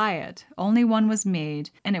able to buy it. Only one was made,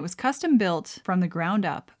 and it was custom built from the ground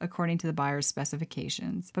up according to the buyer's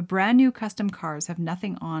specifications. But brand new custom cars have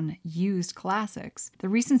nothing on used classics. The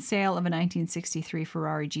recent sale of a 1963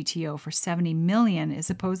 Ferrari GTO for $70 million is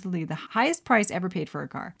supposedly the highest price ever paid for a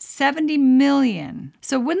car. $70 million.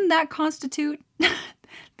 So wouldn't that constitute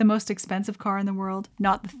the most expensive car in the world,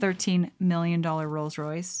 not the $13 million Rolls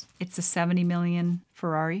Royce. It's the $70 million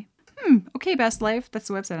Ferrari. Okay, Best Life. That's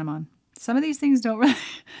the website I'm on. Some of these things don't really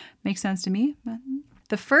make sense to me. But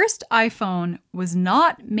the first iPhone was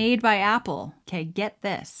not made by Apple. Okay, get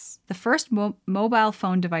this. The first mobile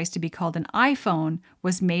phone device to be called an iPhone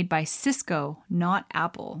was made by Cisco, not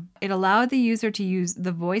Apple. It allowed the user to use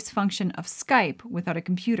the voice function of Skype without a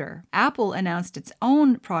computer. Apple announced its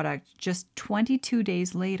own product just 22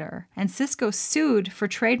 days later, and Cisco sued for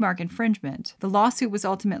trademark infringement. The lawsuit was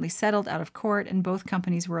ultimately settled out of court, and both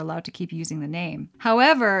companies were allowed to keep using the name.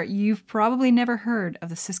 However, you've probably never heard of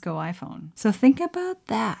the Cisco iPhone. So think about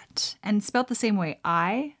that. And spelled the same way,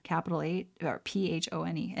 I, capital A, or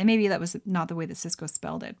Phone. And maybe that was not the way that Cisco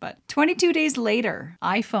spelled it, but 22 days later,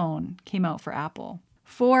 iPhone came out for Apple.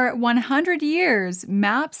 For 100 years,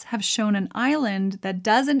 maps have shown an island that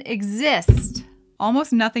doesn't exist.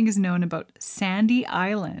 Almost nothing is known about Sandy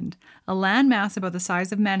Island, a landmass about the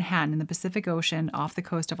size of Manhattan in the Pacific Ocean off the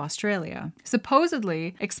coast of Australia.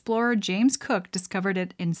 Supposedly, explorer James Cook discovered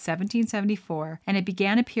it in 1774, and it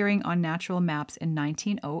began appearing on natural maps in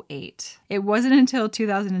 1908. It wasn't until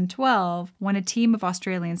 2012, when a team of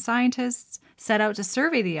Australian scientists set out to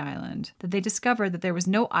survey the island, that they discovered that there was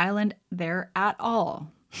no island there at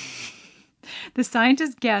all. The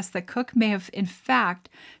scientists guessed that Cook may have, in fact,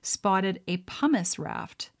 spotted a pumice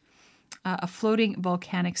raft, a floating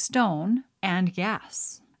volcanic stone, and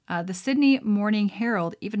gas. The Sydney Morning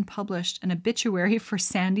Herald even published an obituary for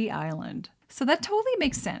Sandy Island. So that totally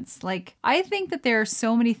makes sense. Like, I think that there are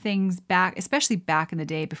so many things back, especially back in the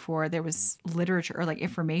day before there was literature or like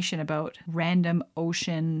information about random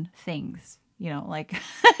ocean things. You know, like,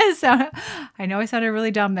 so I know I sounded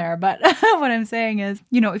really dumb there, but what I'm saying is,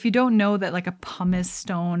 you know, if you don't know that like a pumice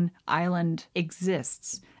stone island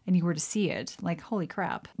exists and you were to see it, like, holy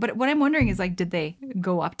crap. But what I'm wondering is, like, did they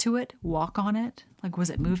go up to it, walk on it? Like,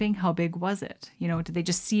 was it moving? How big was it? You know, did they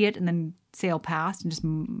just see it and then sail past and just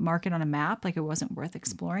mark it on a map like it wasn't worth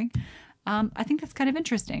exploring? I think that's kind of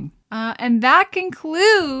interesting. And that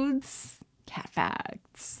concludes Cat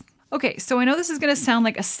Facts. Okay, so I know this is going to sound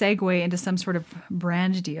like a segue into some sort of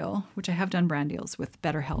brand deal, which I have done brand deals with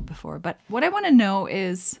BetterHelp before. But what I want to know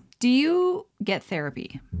is, do you get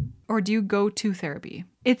therapy or do you go to therapy?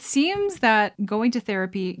 It seems that going to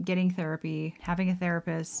therapy, getting therapy, having a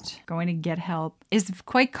therapist, going to get help is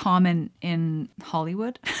quite common in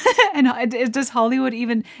Hollywood. And does Hollywood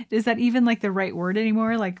even, is that even like the right word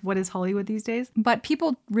anymore? Like, what is Hollywood these days? But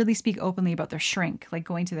people really speak openly about their shrink, like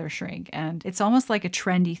going to their shrink. And it's almost like a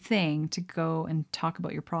trendy thing to go and talk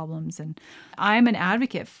about your problems. And I'm an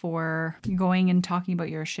advocate for going and talking about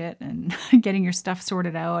your shit and getting your stuff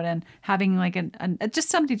sorted out and having like just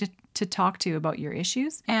somebody to talk to about your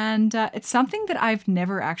issues. And it's something that I've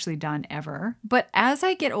never actually done ever. But as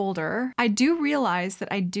I get older, I do realize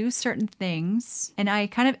that I do certain things and I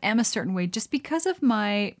kind of am a certain way just because of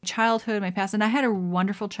my childhood, my past. And I had a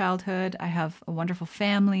wonderful childhood. I have a wonderful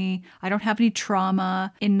family. I don't have any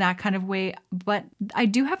trauma in that kind of way, but I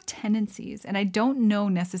do have tendencies. And I don't know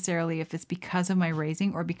necessarily if it's because of my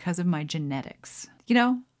raising or because of my genetics. You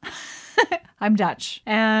know? I'm Dutch.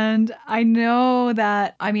 And I know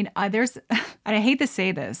that, I mean, there's, and I hate to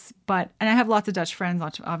say this, but, and I have lots of Dutch friends,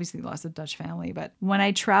 obviously lots of Dutch family, but when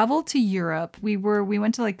I traveled to Europe, we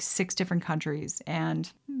went to like 6 different countries,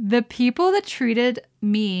 and the people that treated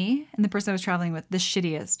me and the person I was traveling with the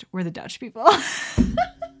shittiest were the Dutch people.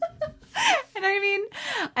 And I mean,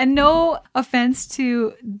 and no offense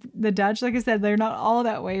to the Dutch, like I said, they're not all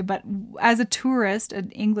that way. But as a tourist,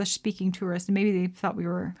 an English-speaking tourist, and maybe they thought we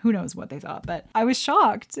were, who knows what they thought, but I was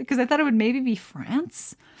shocked because I thought it would maybe be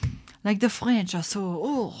France. Like, the French are so,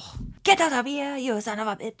 oh, get out of here, you son of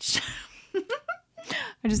a bitch.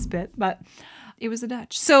 I just spit, but it was the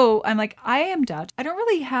Dutch. So I'm like, I am Dutch. I don't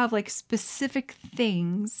really have like specific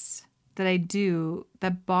things that I do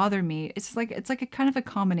that bother me. It's like a kind of a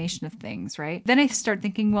combination of things, right? Then I start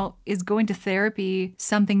thinking, well, is going to therapy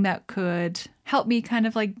something that could help me kind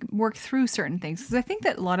of like work through certain things? Because I think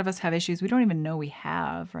that a lot of us have issues we don't even know we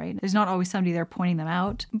have, right? There's not always somebody there pointing them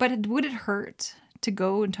out. But would it hurt to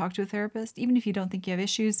go and talk to a therapist? Even if you don't think you have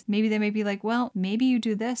issues, maybe they may be like, well, maybe you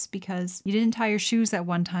do this because you didn't tie your shoes that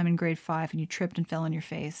one time in grade 5 and you tripped and fell on your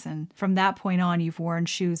face. And from that point on, you've worn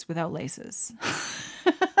shoes without laces.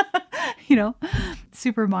 You know,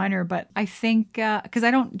 super minor, but I think, because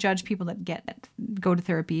I don't judge people that go to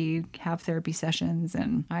therapy, have therapy sessions,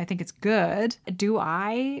 and I think it's good. Do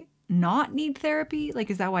I not need therapy? Like,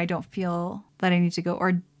 is that why I don't feel that I need to go?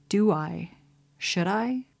 Or do I? Should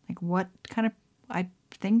I? Like, what kind of, I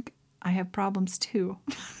think I have problems too.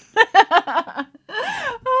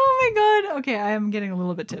 Oh my God. Okay, I am getting a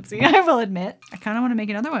little bit tipsy, I will admit. I kind of want to make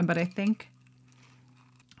another one, but I think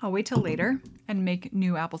I'll wait till later and make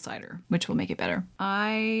new apple cider, which will make it better.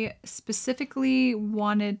 I specifically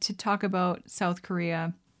wanted to talk about South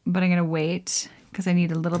Korea, but I'm going to wait because I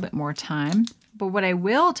need a little bit more time. But what I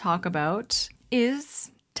will talk about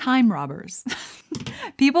is time robbers.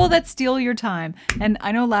 People that steal your time. And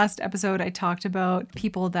I know last episode I talked about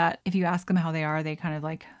people that if you ask them how they are, they kind of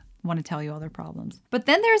like want to tell you all their problems. But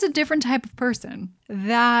then there's a different type of person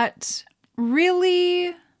that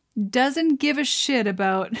really doesn't give a shit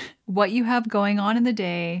about what you have going on in the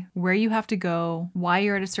day, where you have to go, why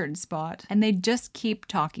you're at a certain spot, and they just keep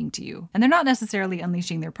talking to you. And they're not necessarily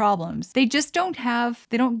unleashing their problems. They just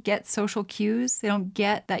don't get social cues. They don't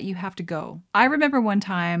get that you have to go. I remember one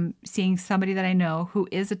time seeing somebody that I know who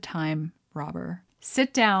is a time robber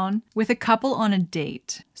sit down with a couple on a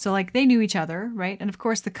date. So like they knew each other, right? And of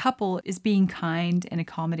course the couple is being kind and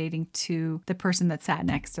accommodating to the person that sat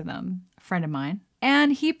next to them, a friend of mine.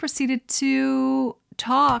 And he proceeded to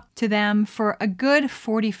talk to them for a good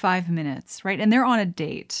 45 minutes, right? And they're on a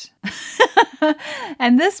date.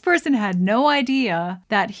 And this person had no idea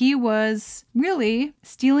that he was really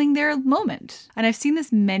stealing their moment. And I've seen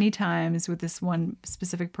this many times with this one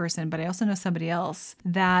specific person, but I also know somebody else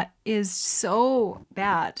that is so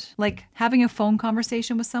bad. Like having a phone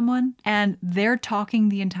conversation with someone and they're talking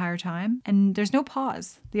the entire time and there's no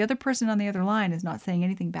pause. The other person on the other line is not saying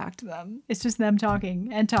anything back to them. It's just them talking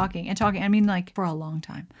and talking and talking. I mean, like for a long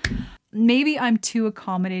time. Maybe I'm too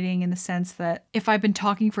accommodating in the sense that if I've been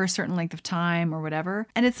talking for a certain length of time or whatever,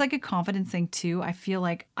 and it's like a confidence thing too. I feel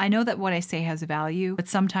like I know that what I say has value, but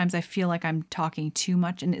sometimes I feel like I'm talking too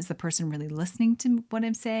much. And is the person really listening to what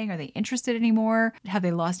I'm saying? Are they interested anymore? Have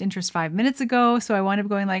they lost interest 5 minutes ago? So I wind up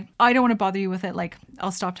going like, oh, I don't want to bother you with it. Like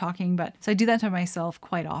I'll stop talking. But so I do that to myself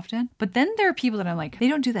quite often. But then there are people that I'm like, they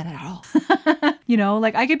don't do that at all. You know,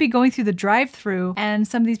 like I could be going through the drive-through and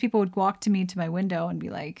some of these people would walk to me to my window and be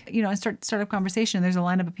like, you know, and start a conversation. And there's a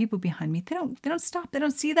lineup of people behind me. They don't stop. They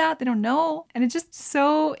don't see that. They don't know. And it's just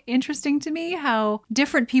so interesting to me how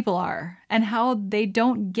different people are and how they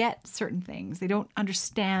don't get certain things. They don't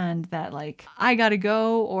understand that like I gotta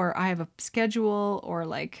go or I have a schedule or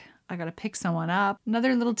like I gotta pick someone up.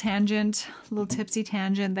 Another little tangent, little tipsy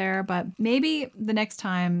tangent there, but maybe the next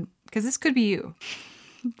time, because this could be you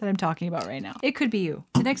that I'm talking about right now. It could be you.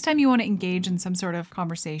 The next time you want to engage in some sort of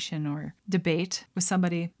conversation or debate with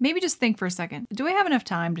somebody, maybe just think for a second, do I have enough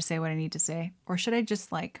time to say what I need to say? Or should I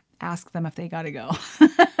just like ask them if they gotta go?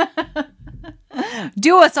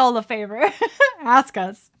 Do us all a favor. Ask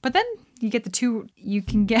us. But then you get you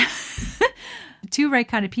can get the two right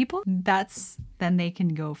kind of people. Then they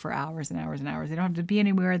can go for hours and hours and hours. They don't have to be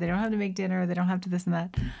anywhere. They don't have to make dinner. They don't have to this and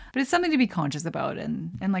that. But it's something to be conscious about.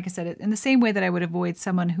 And like I said, in the same way that I would avoid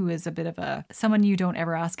someone who is a bit of someone you don't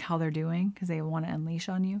ever ask how they're doing because they want to unleash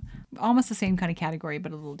on you. Almost the same kind of category,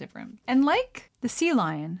 but a little different. And like the sea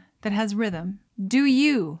lion that has rhythm, do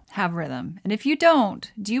you have rhythm? And if you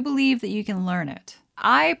don't, do you believe that you can learn it?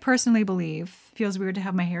 I personally believe, feels weird to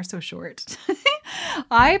have my hair so short.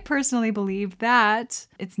 I personally believe that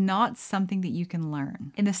it's not something that you can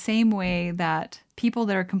learn. In the same way that people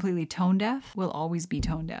that are completely tone deaf will always be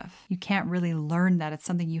tone deaf. You can't really learn that. It's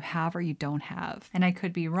something you have or you don't have. And I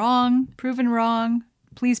could be wrong, proven wrong.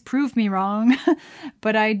 Please prove me wrong.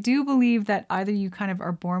 But I do believe that either you kind of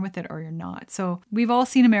are born with it or you're not. So we've all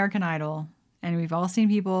seen American Idol. And we've all seen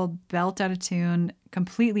people belt out of tune,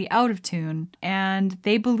 completely out of tune, and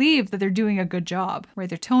they believe that they're doing a good job, right?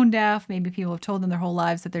 They're tone deaf. Maybe people have told them their whole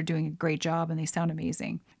lives that they're doing a great job and they sound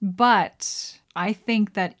amazing. But I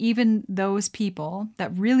think that even those people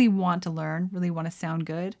that really want to learn, really want to sound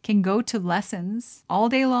good, can go to lessons all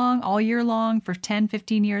day long, all year long, for 10,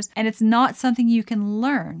 15 years, and it's not something you can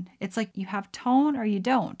learn. It's like you have tone or you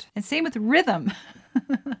don't. And same with rhythm.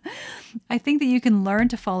 I think that you can learn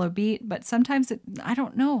to follow beat, but sometimes I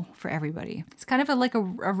don't know for everybody. It's kind of a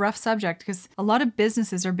rough subject because a lot of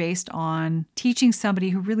businesses are based on teaching somebody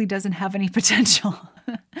who really doesn't have any potential,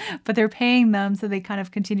 but they're paying them so they kind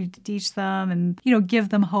of continue to teach them and, you know, give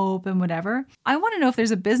them hope and whatever. I want to know if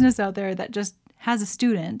there's a business out there that just has a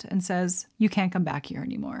student and says, you can't come back here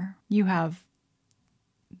anymore. You have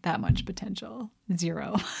that much potential.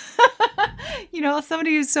 0. You know,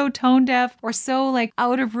 somebody who's so tone deaf or so like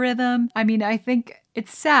out of rhythm. I mean, I think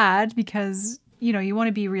it's sad because, you know, you want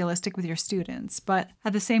to be realistic with your students, but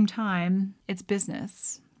at the same time, it's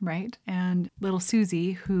business, right? And little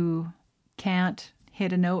Susie, who can't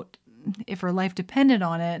hit a note if her life depended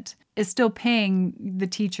on it, is still paying the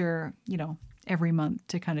teacher, you know, every month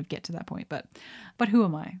to kind of get to that point. But who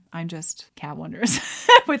am I? I'm just Cat Wonders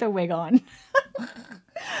with a wig on.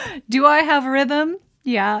 Do I have rhythm?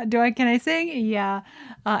 Yeah. Can I sing? Yeah.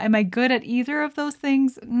 Am I good at either of those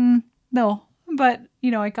things? No. But,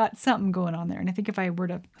 I got something going on there. And I think if I were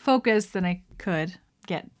to focus, then I could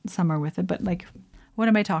get somewhere with it. But what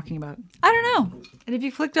am I talking about? I don't know. And if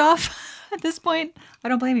you clicked off at this point, I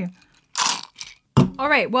don't blame you. All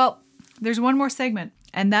right. Well, there's one more segment,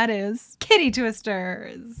 and that is Kitty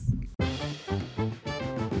Twisters.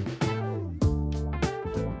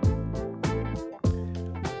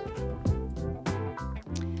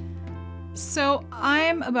 So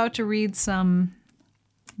I'm about to read some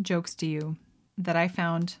jokes to you that I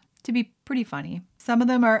found to be pretty funny. Some of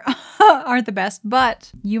them aren't the best,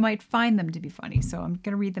 but you might find them to be funny. So I'm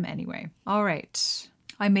going to read them anyway. All right.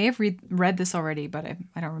 I may have read this already, but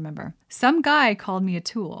I don't remember. Some guy called me a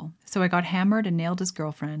tool, so I got hammered and nailed his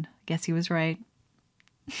girlfriend. Guess he was right.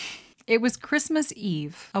 It was Christmas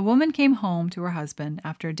Eve. A woman came home to her husband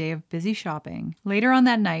after a day of busy shopping. Later on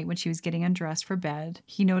that night, when she was getting undressed for bed,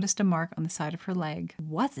 he noticed a mark on the side of her leg.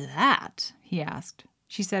 "What's that?" he asked.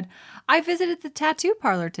 She said, "I visited the tattoo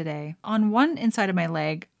parlor today. On one inside of my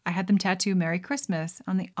leg, I had them tattoo Merry Christmas.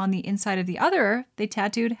 On the inside of the other, they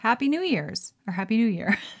tattooed Happy New Year's, or Happy New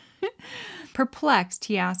Year." Perplexed,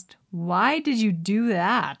 he asked, "Why did you do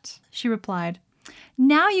that?" She replied,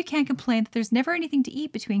 "Now you can't complain that there's never anything to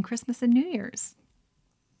eat between Christmas and New Year's."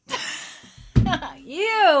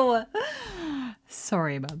 Ew!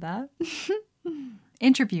 Sorry about that.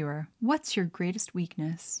 Interviewer, "What's your greatest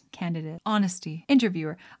weakness?" Candidate, "Honesty."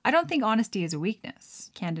 Interviewer, "I don't think honesty is a weakness."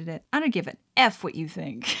 Candidate, "I don't give an F what you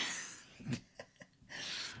think."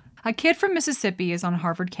 A kid from Mississippi is on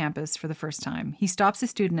Harvard campus for the first time. He stops a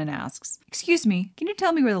student and asks, "Excuse me, can you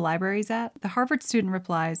tell me where the library is at?" The Harvard student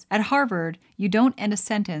replies, "At Harvard, you don't end a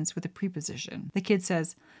sentence with a preposition." The kid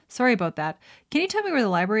says, "Sorry about that. Can you tell me where the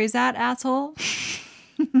library is at, asshole?"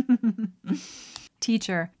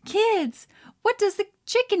 Teacher, "Kids, what does the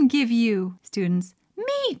chicken give you?" Students,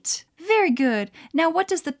 "Meat." "Very good. Now what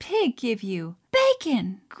does the pig give you?"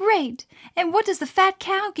 "Bacon." "Great. And what does the fat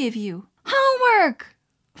cow give you?" "Homework."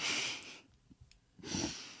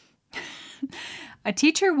 A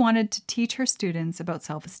teacher wanted to teach her students about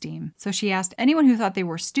self-esteem, so she asked anyone who thought they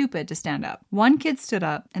were stupid to stand up. One kid stood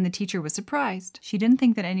up, and the teacher was surprised. She didn't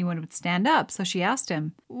think that anyone would stand up, so she asked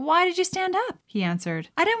him, "Why did you stand up?" He answered,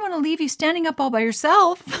 "I didn't want to leave you standing up all by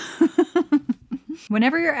yourself."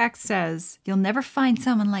 Whenever your ex says, "You'll never find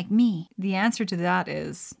someone like me," the answer to that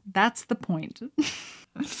is, that's the point.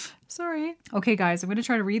 Sorry. Okay, guys, I'm going to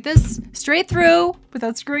try to read this straight through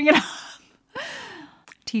without screwing it up.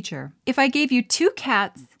 Teacher, if I gave you 2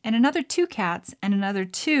 cats and another 2 cats and another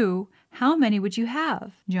 2, how many would you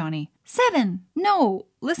have? Johnny, 7. No,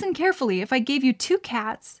 listen carefully. If I gave you 2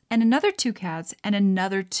 cats and another 2 cats and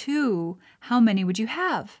another 2, how many would you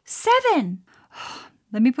have? 7.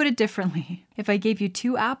 Let me put it differently. If I gave you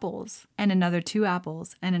 2 apples and another 2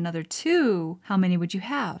 apples and another 2, how many would you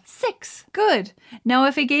have? 6. Good. Now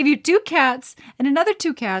if I gave you 2 cats and another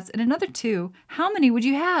 2 cats and another 2, how many would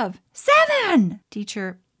you have? 7.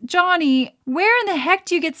 Teacher, Johnny, where in the heck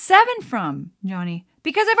do you get 7 from? Johnny,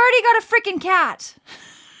 because I've already got a freaking cat.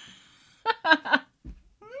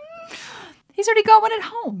 He's already got one at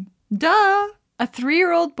home. Duh. A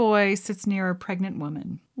 3-year-old boy sits near a pregnant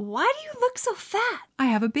woman. Why do you look so fat? I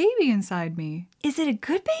have a baby inside me. Is it a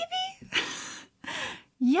good baby?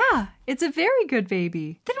 Yeah, it's a very good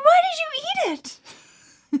baby. Then why did you eat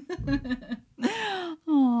it?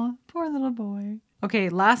 Aw, poor little boy. Okay,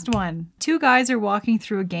 last one. 2 guys are walking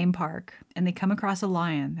through a game park and they come across a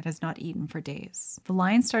lion that has not eaten for days. The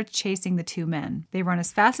lion starts chasing the 2 men. They run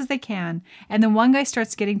as fast as they can, and then one guy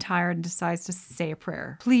starts getting tired and decides to say a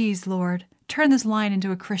prayer. "Please, Lord, turn this lion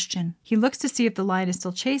into a Christian." He looks to see if the lion is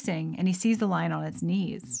still chasing, and he sees the lion on its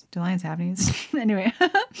knees. Do lions have knees? Anyway,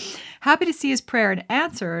 happy to see his prayer and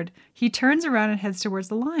answered, he turns around and heads towards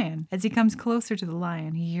the lion. As he comes closer to the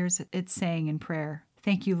lion, he hears it saying in prayer,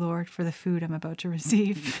 "Thank you, Lord, for the food I'm about to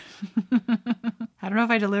receive." I don't know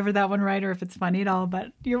if I delivered that one right or if it's funny at all,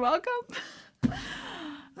 but you're welcome.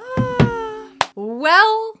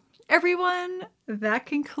 Well, everyone, that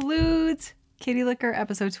concludes Kitty Licker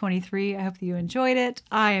episode 23. I hope that you enjoyed it.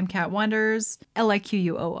 I am Cat Wonders,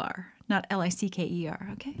 Liquor, not Licker,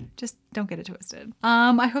 okay? Just don't get it twisted.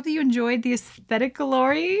 I hope that you enjoyed the aesthetic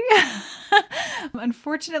glory.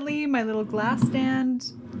 Unfortunately, my little glass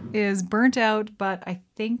stand is burnt out, but I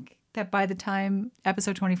think that by the time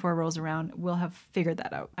episode 24 rolls around, we'll have figured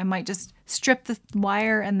that out. I might just strip the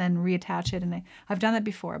wire and then reattach it, and I've done that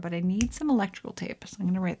before, but I need some electrical tape, so I'm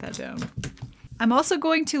going to write that down. I'm also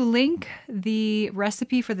going to link the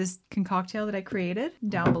recipe for this concoctail that I created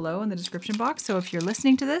down below in the description box. So if you're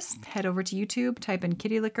listening to this, head over to YouTube, type in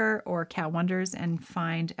Kitty Liquor or Cat Wonders and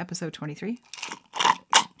find episode 23.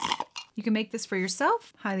 You can make this for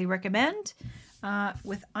yourself. Highly recommend.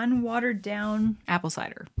 With unwatered down apple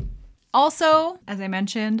cider. Also, as I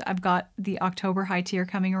mentioned, I've got the October high tier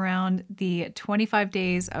coming around, the 25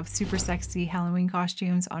 days of super sexy Halloween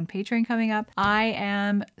costumes on Patreon coming up. I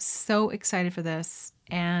am so excited for this,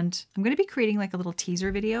 and I'm going to be creating like a little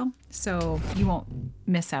teaser video, so you won't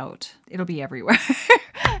miss out. It'll be everywhere.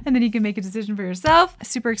 And then you can make a decision for yourself.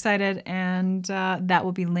 Super excited, and that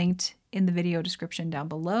will be linked in the video description down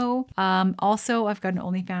below. Also, I've got an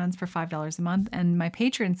OnlyFans for $5 a month, and my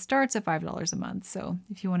Patreon starts at $5 a month. So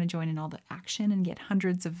if you want to join in all the action and get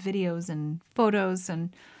hundreds of videos and photos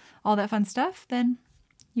and all that fun stuff, then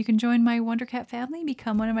you can join my Wondercat family,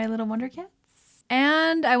 become one of my little Wondercats.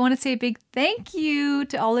 And I want to say a big thank you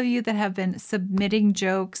to all of you that have been submitting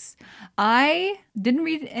jokes. I didn't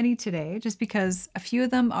read any today just because a few of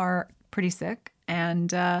them are pretty sick,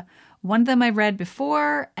 and one of them I read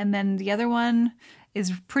before, and then the other one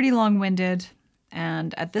is pretty long-winded.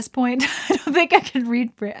 And at this point, I don't think I can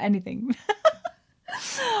read anything.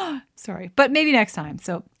 Sorry, but maybe next time.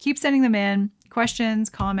 So keep sending them in. Questions,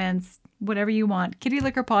 comments, whatever you want.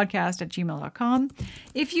 kittyliquorpodcast@gmail.com.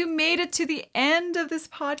 If you made it to the end of this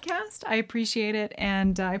podcast, I appreciate it.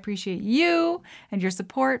 And I appreciate you and your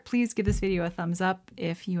support. Please give this video a thumbs up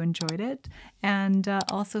if you enjoyed it. And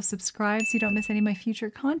also subscribe so you don't miss any of my future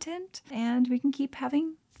content. And we can keep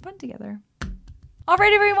having fun together. All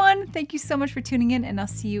right, everyone. Thank you so much for tuning in, and I'll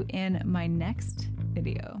see you in my next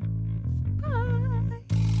video.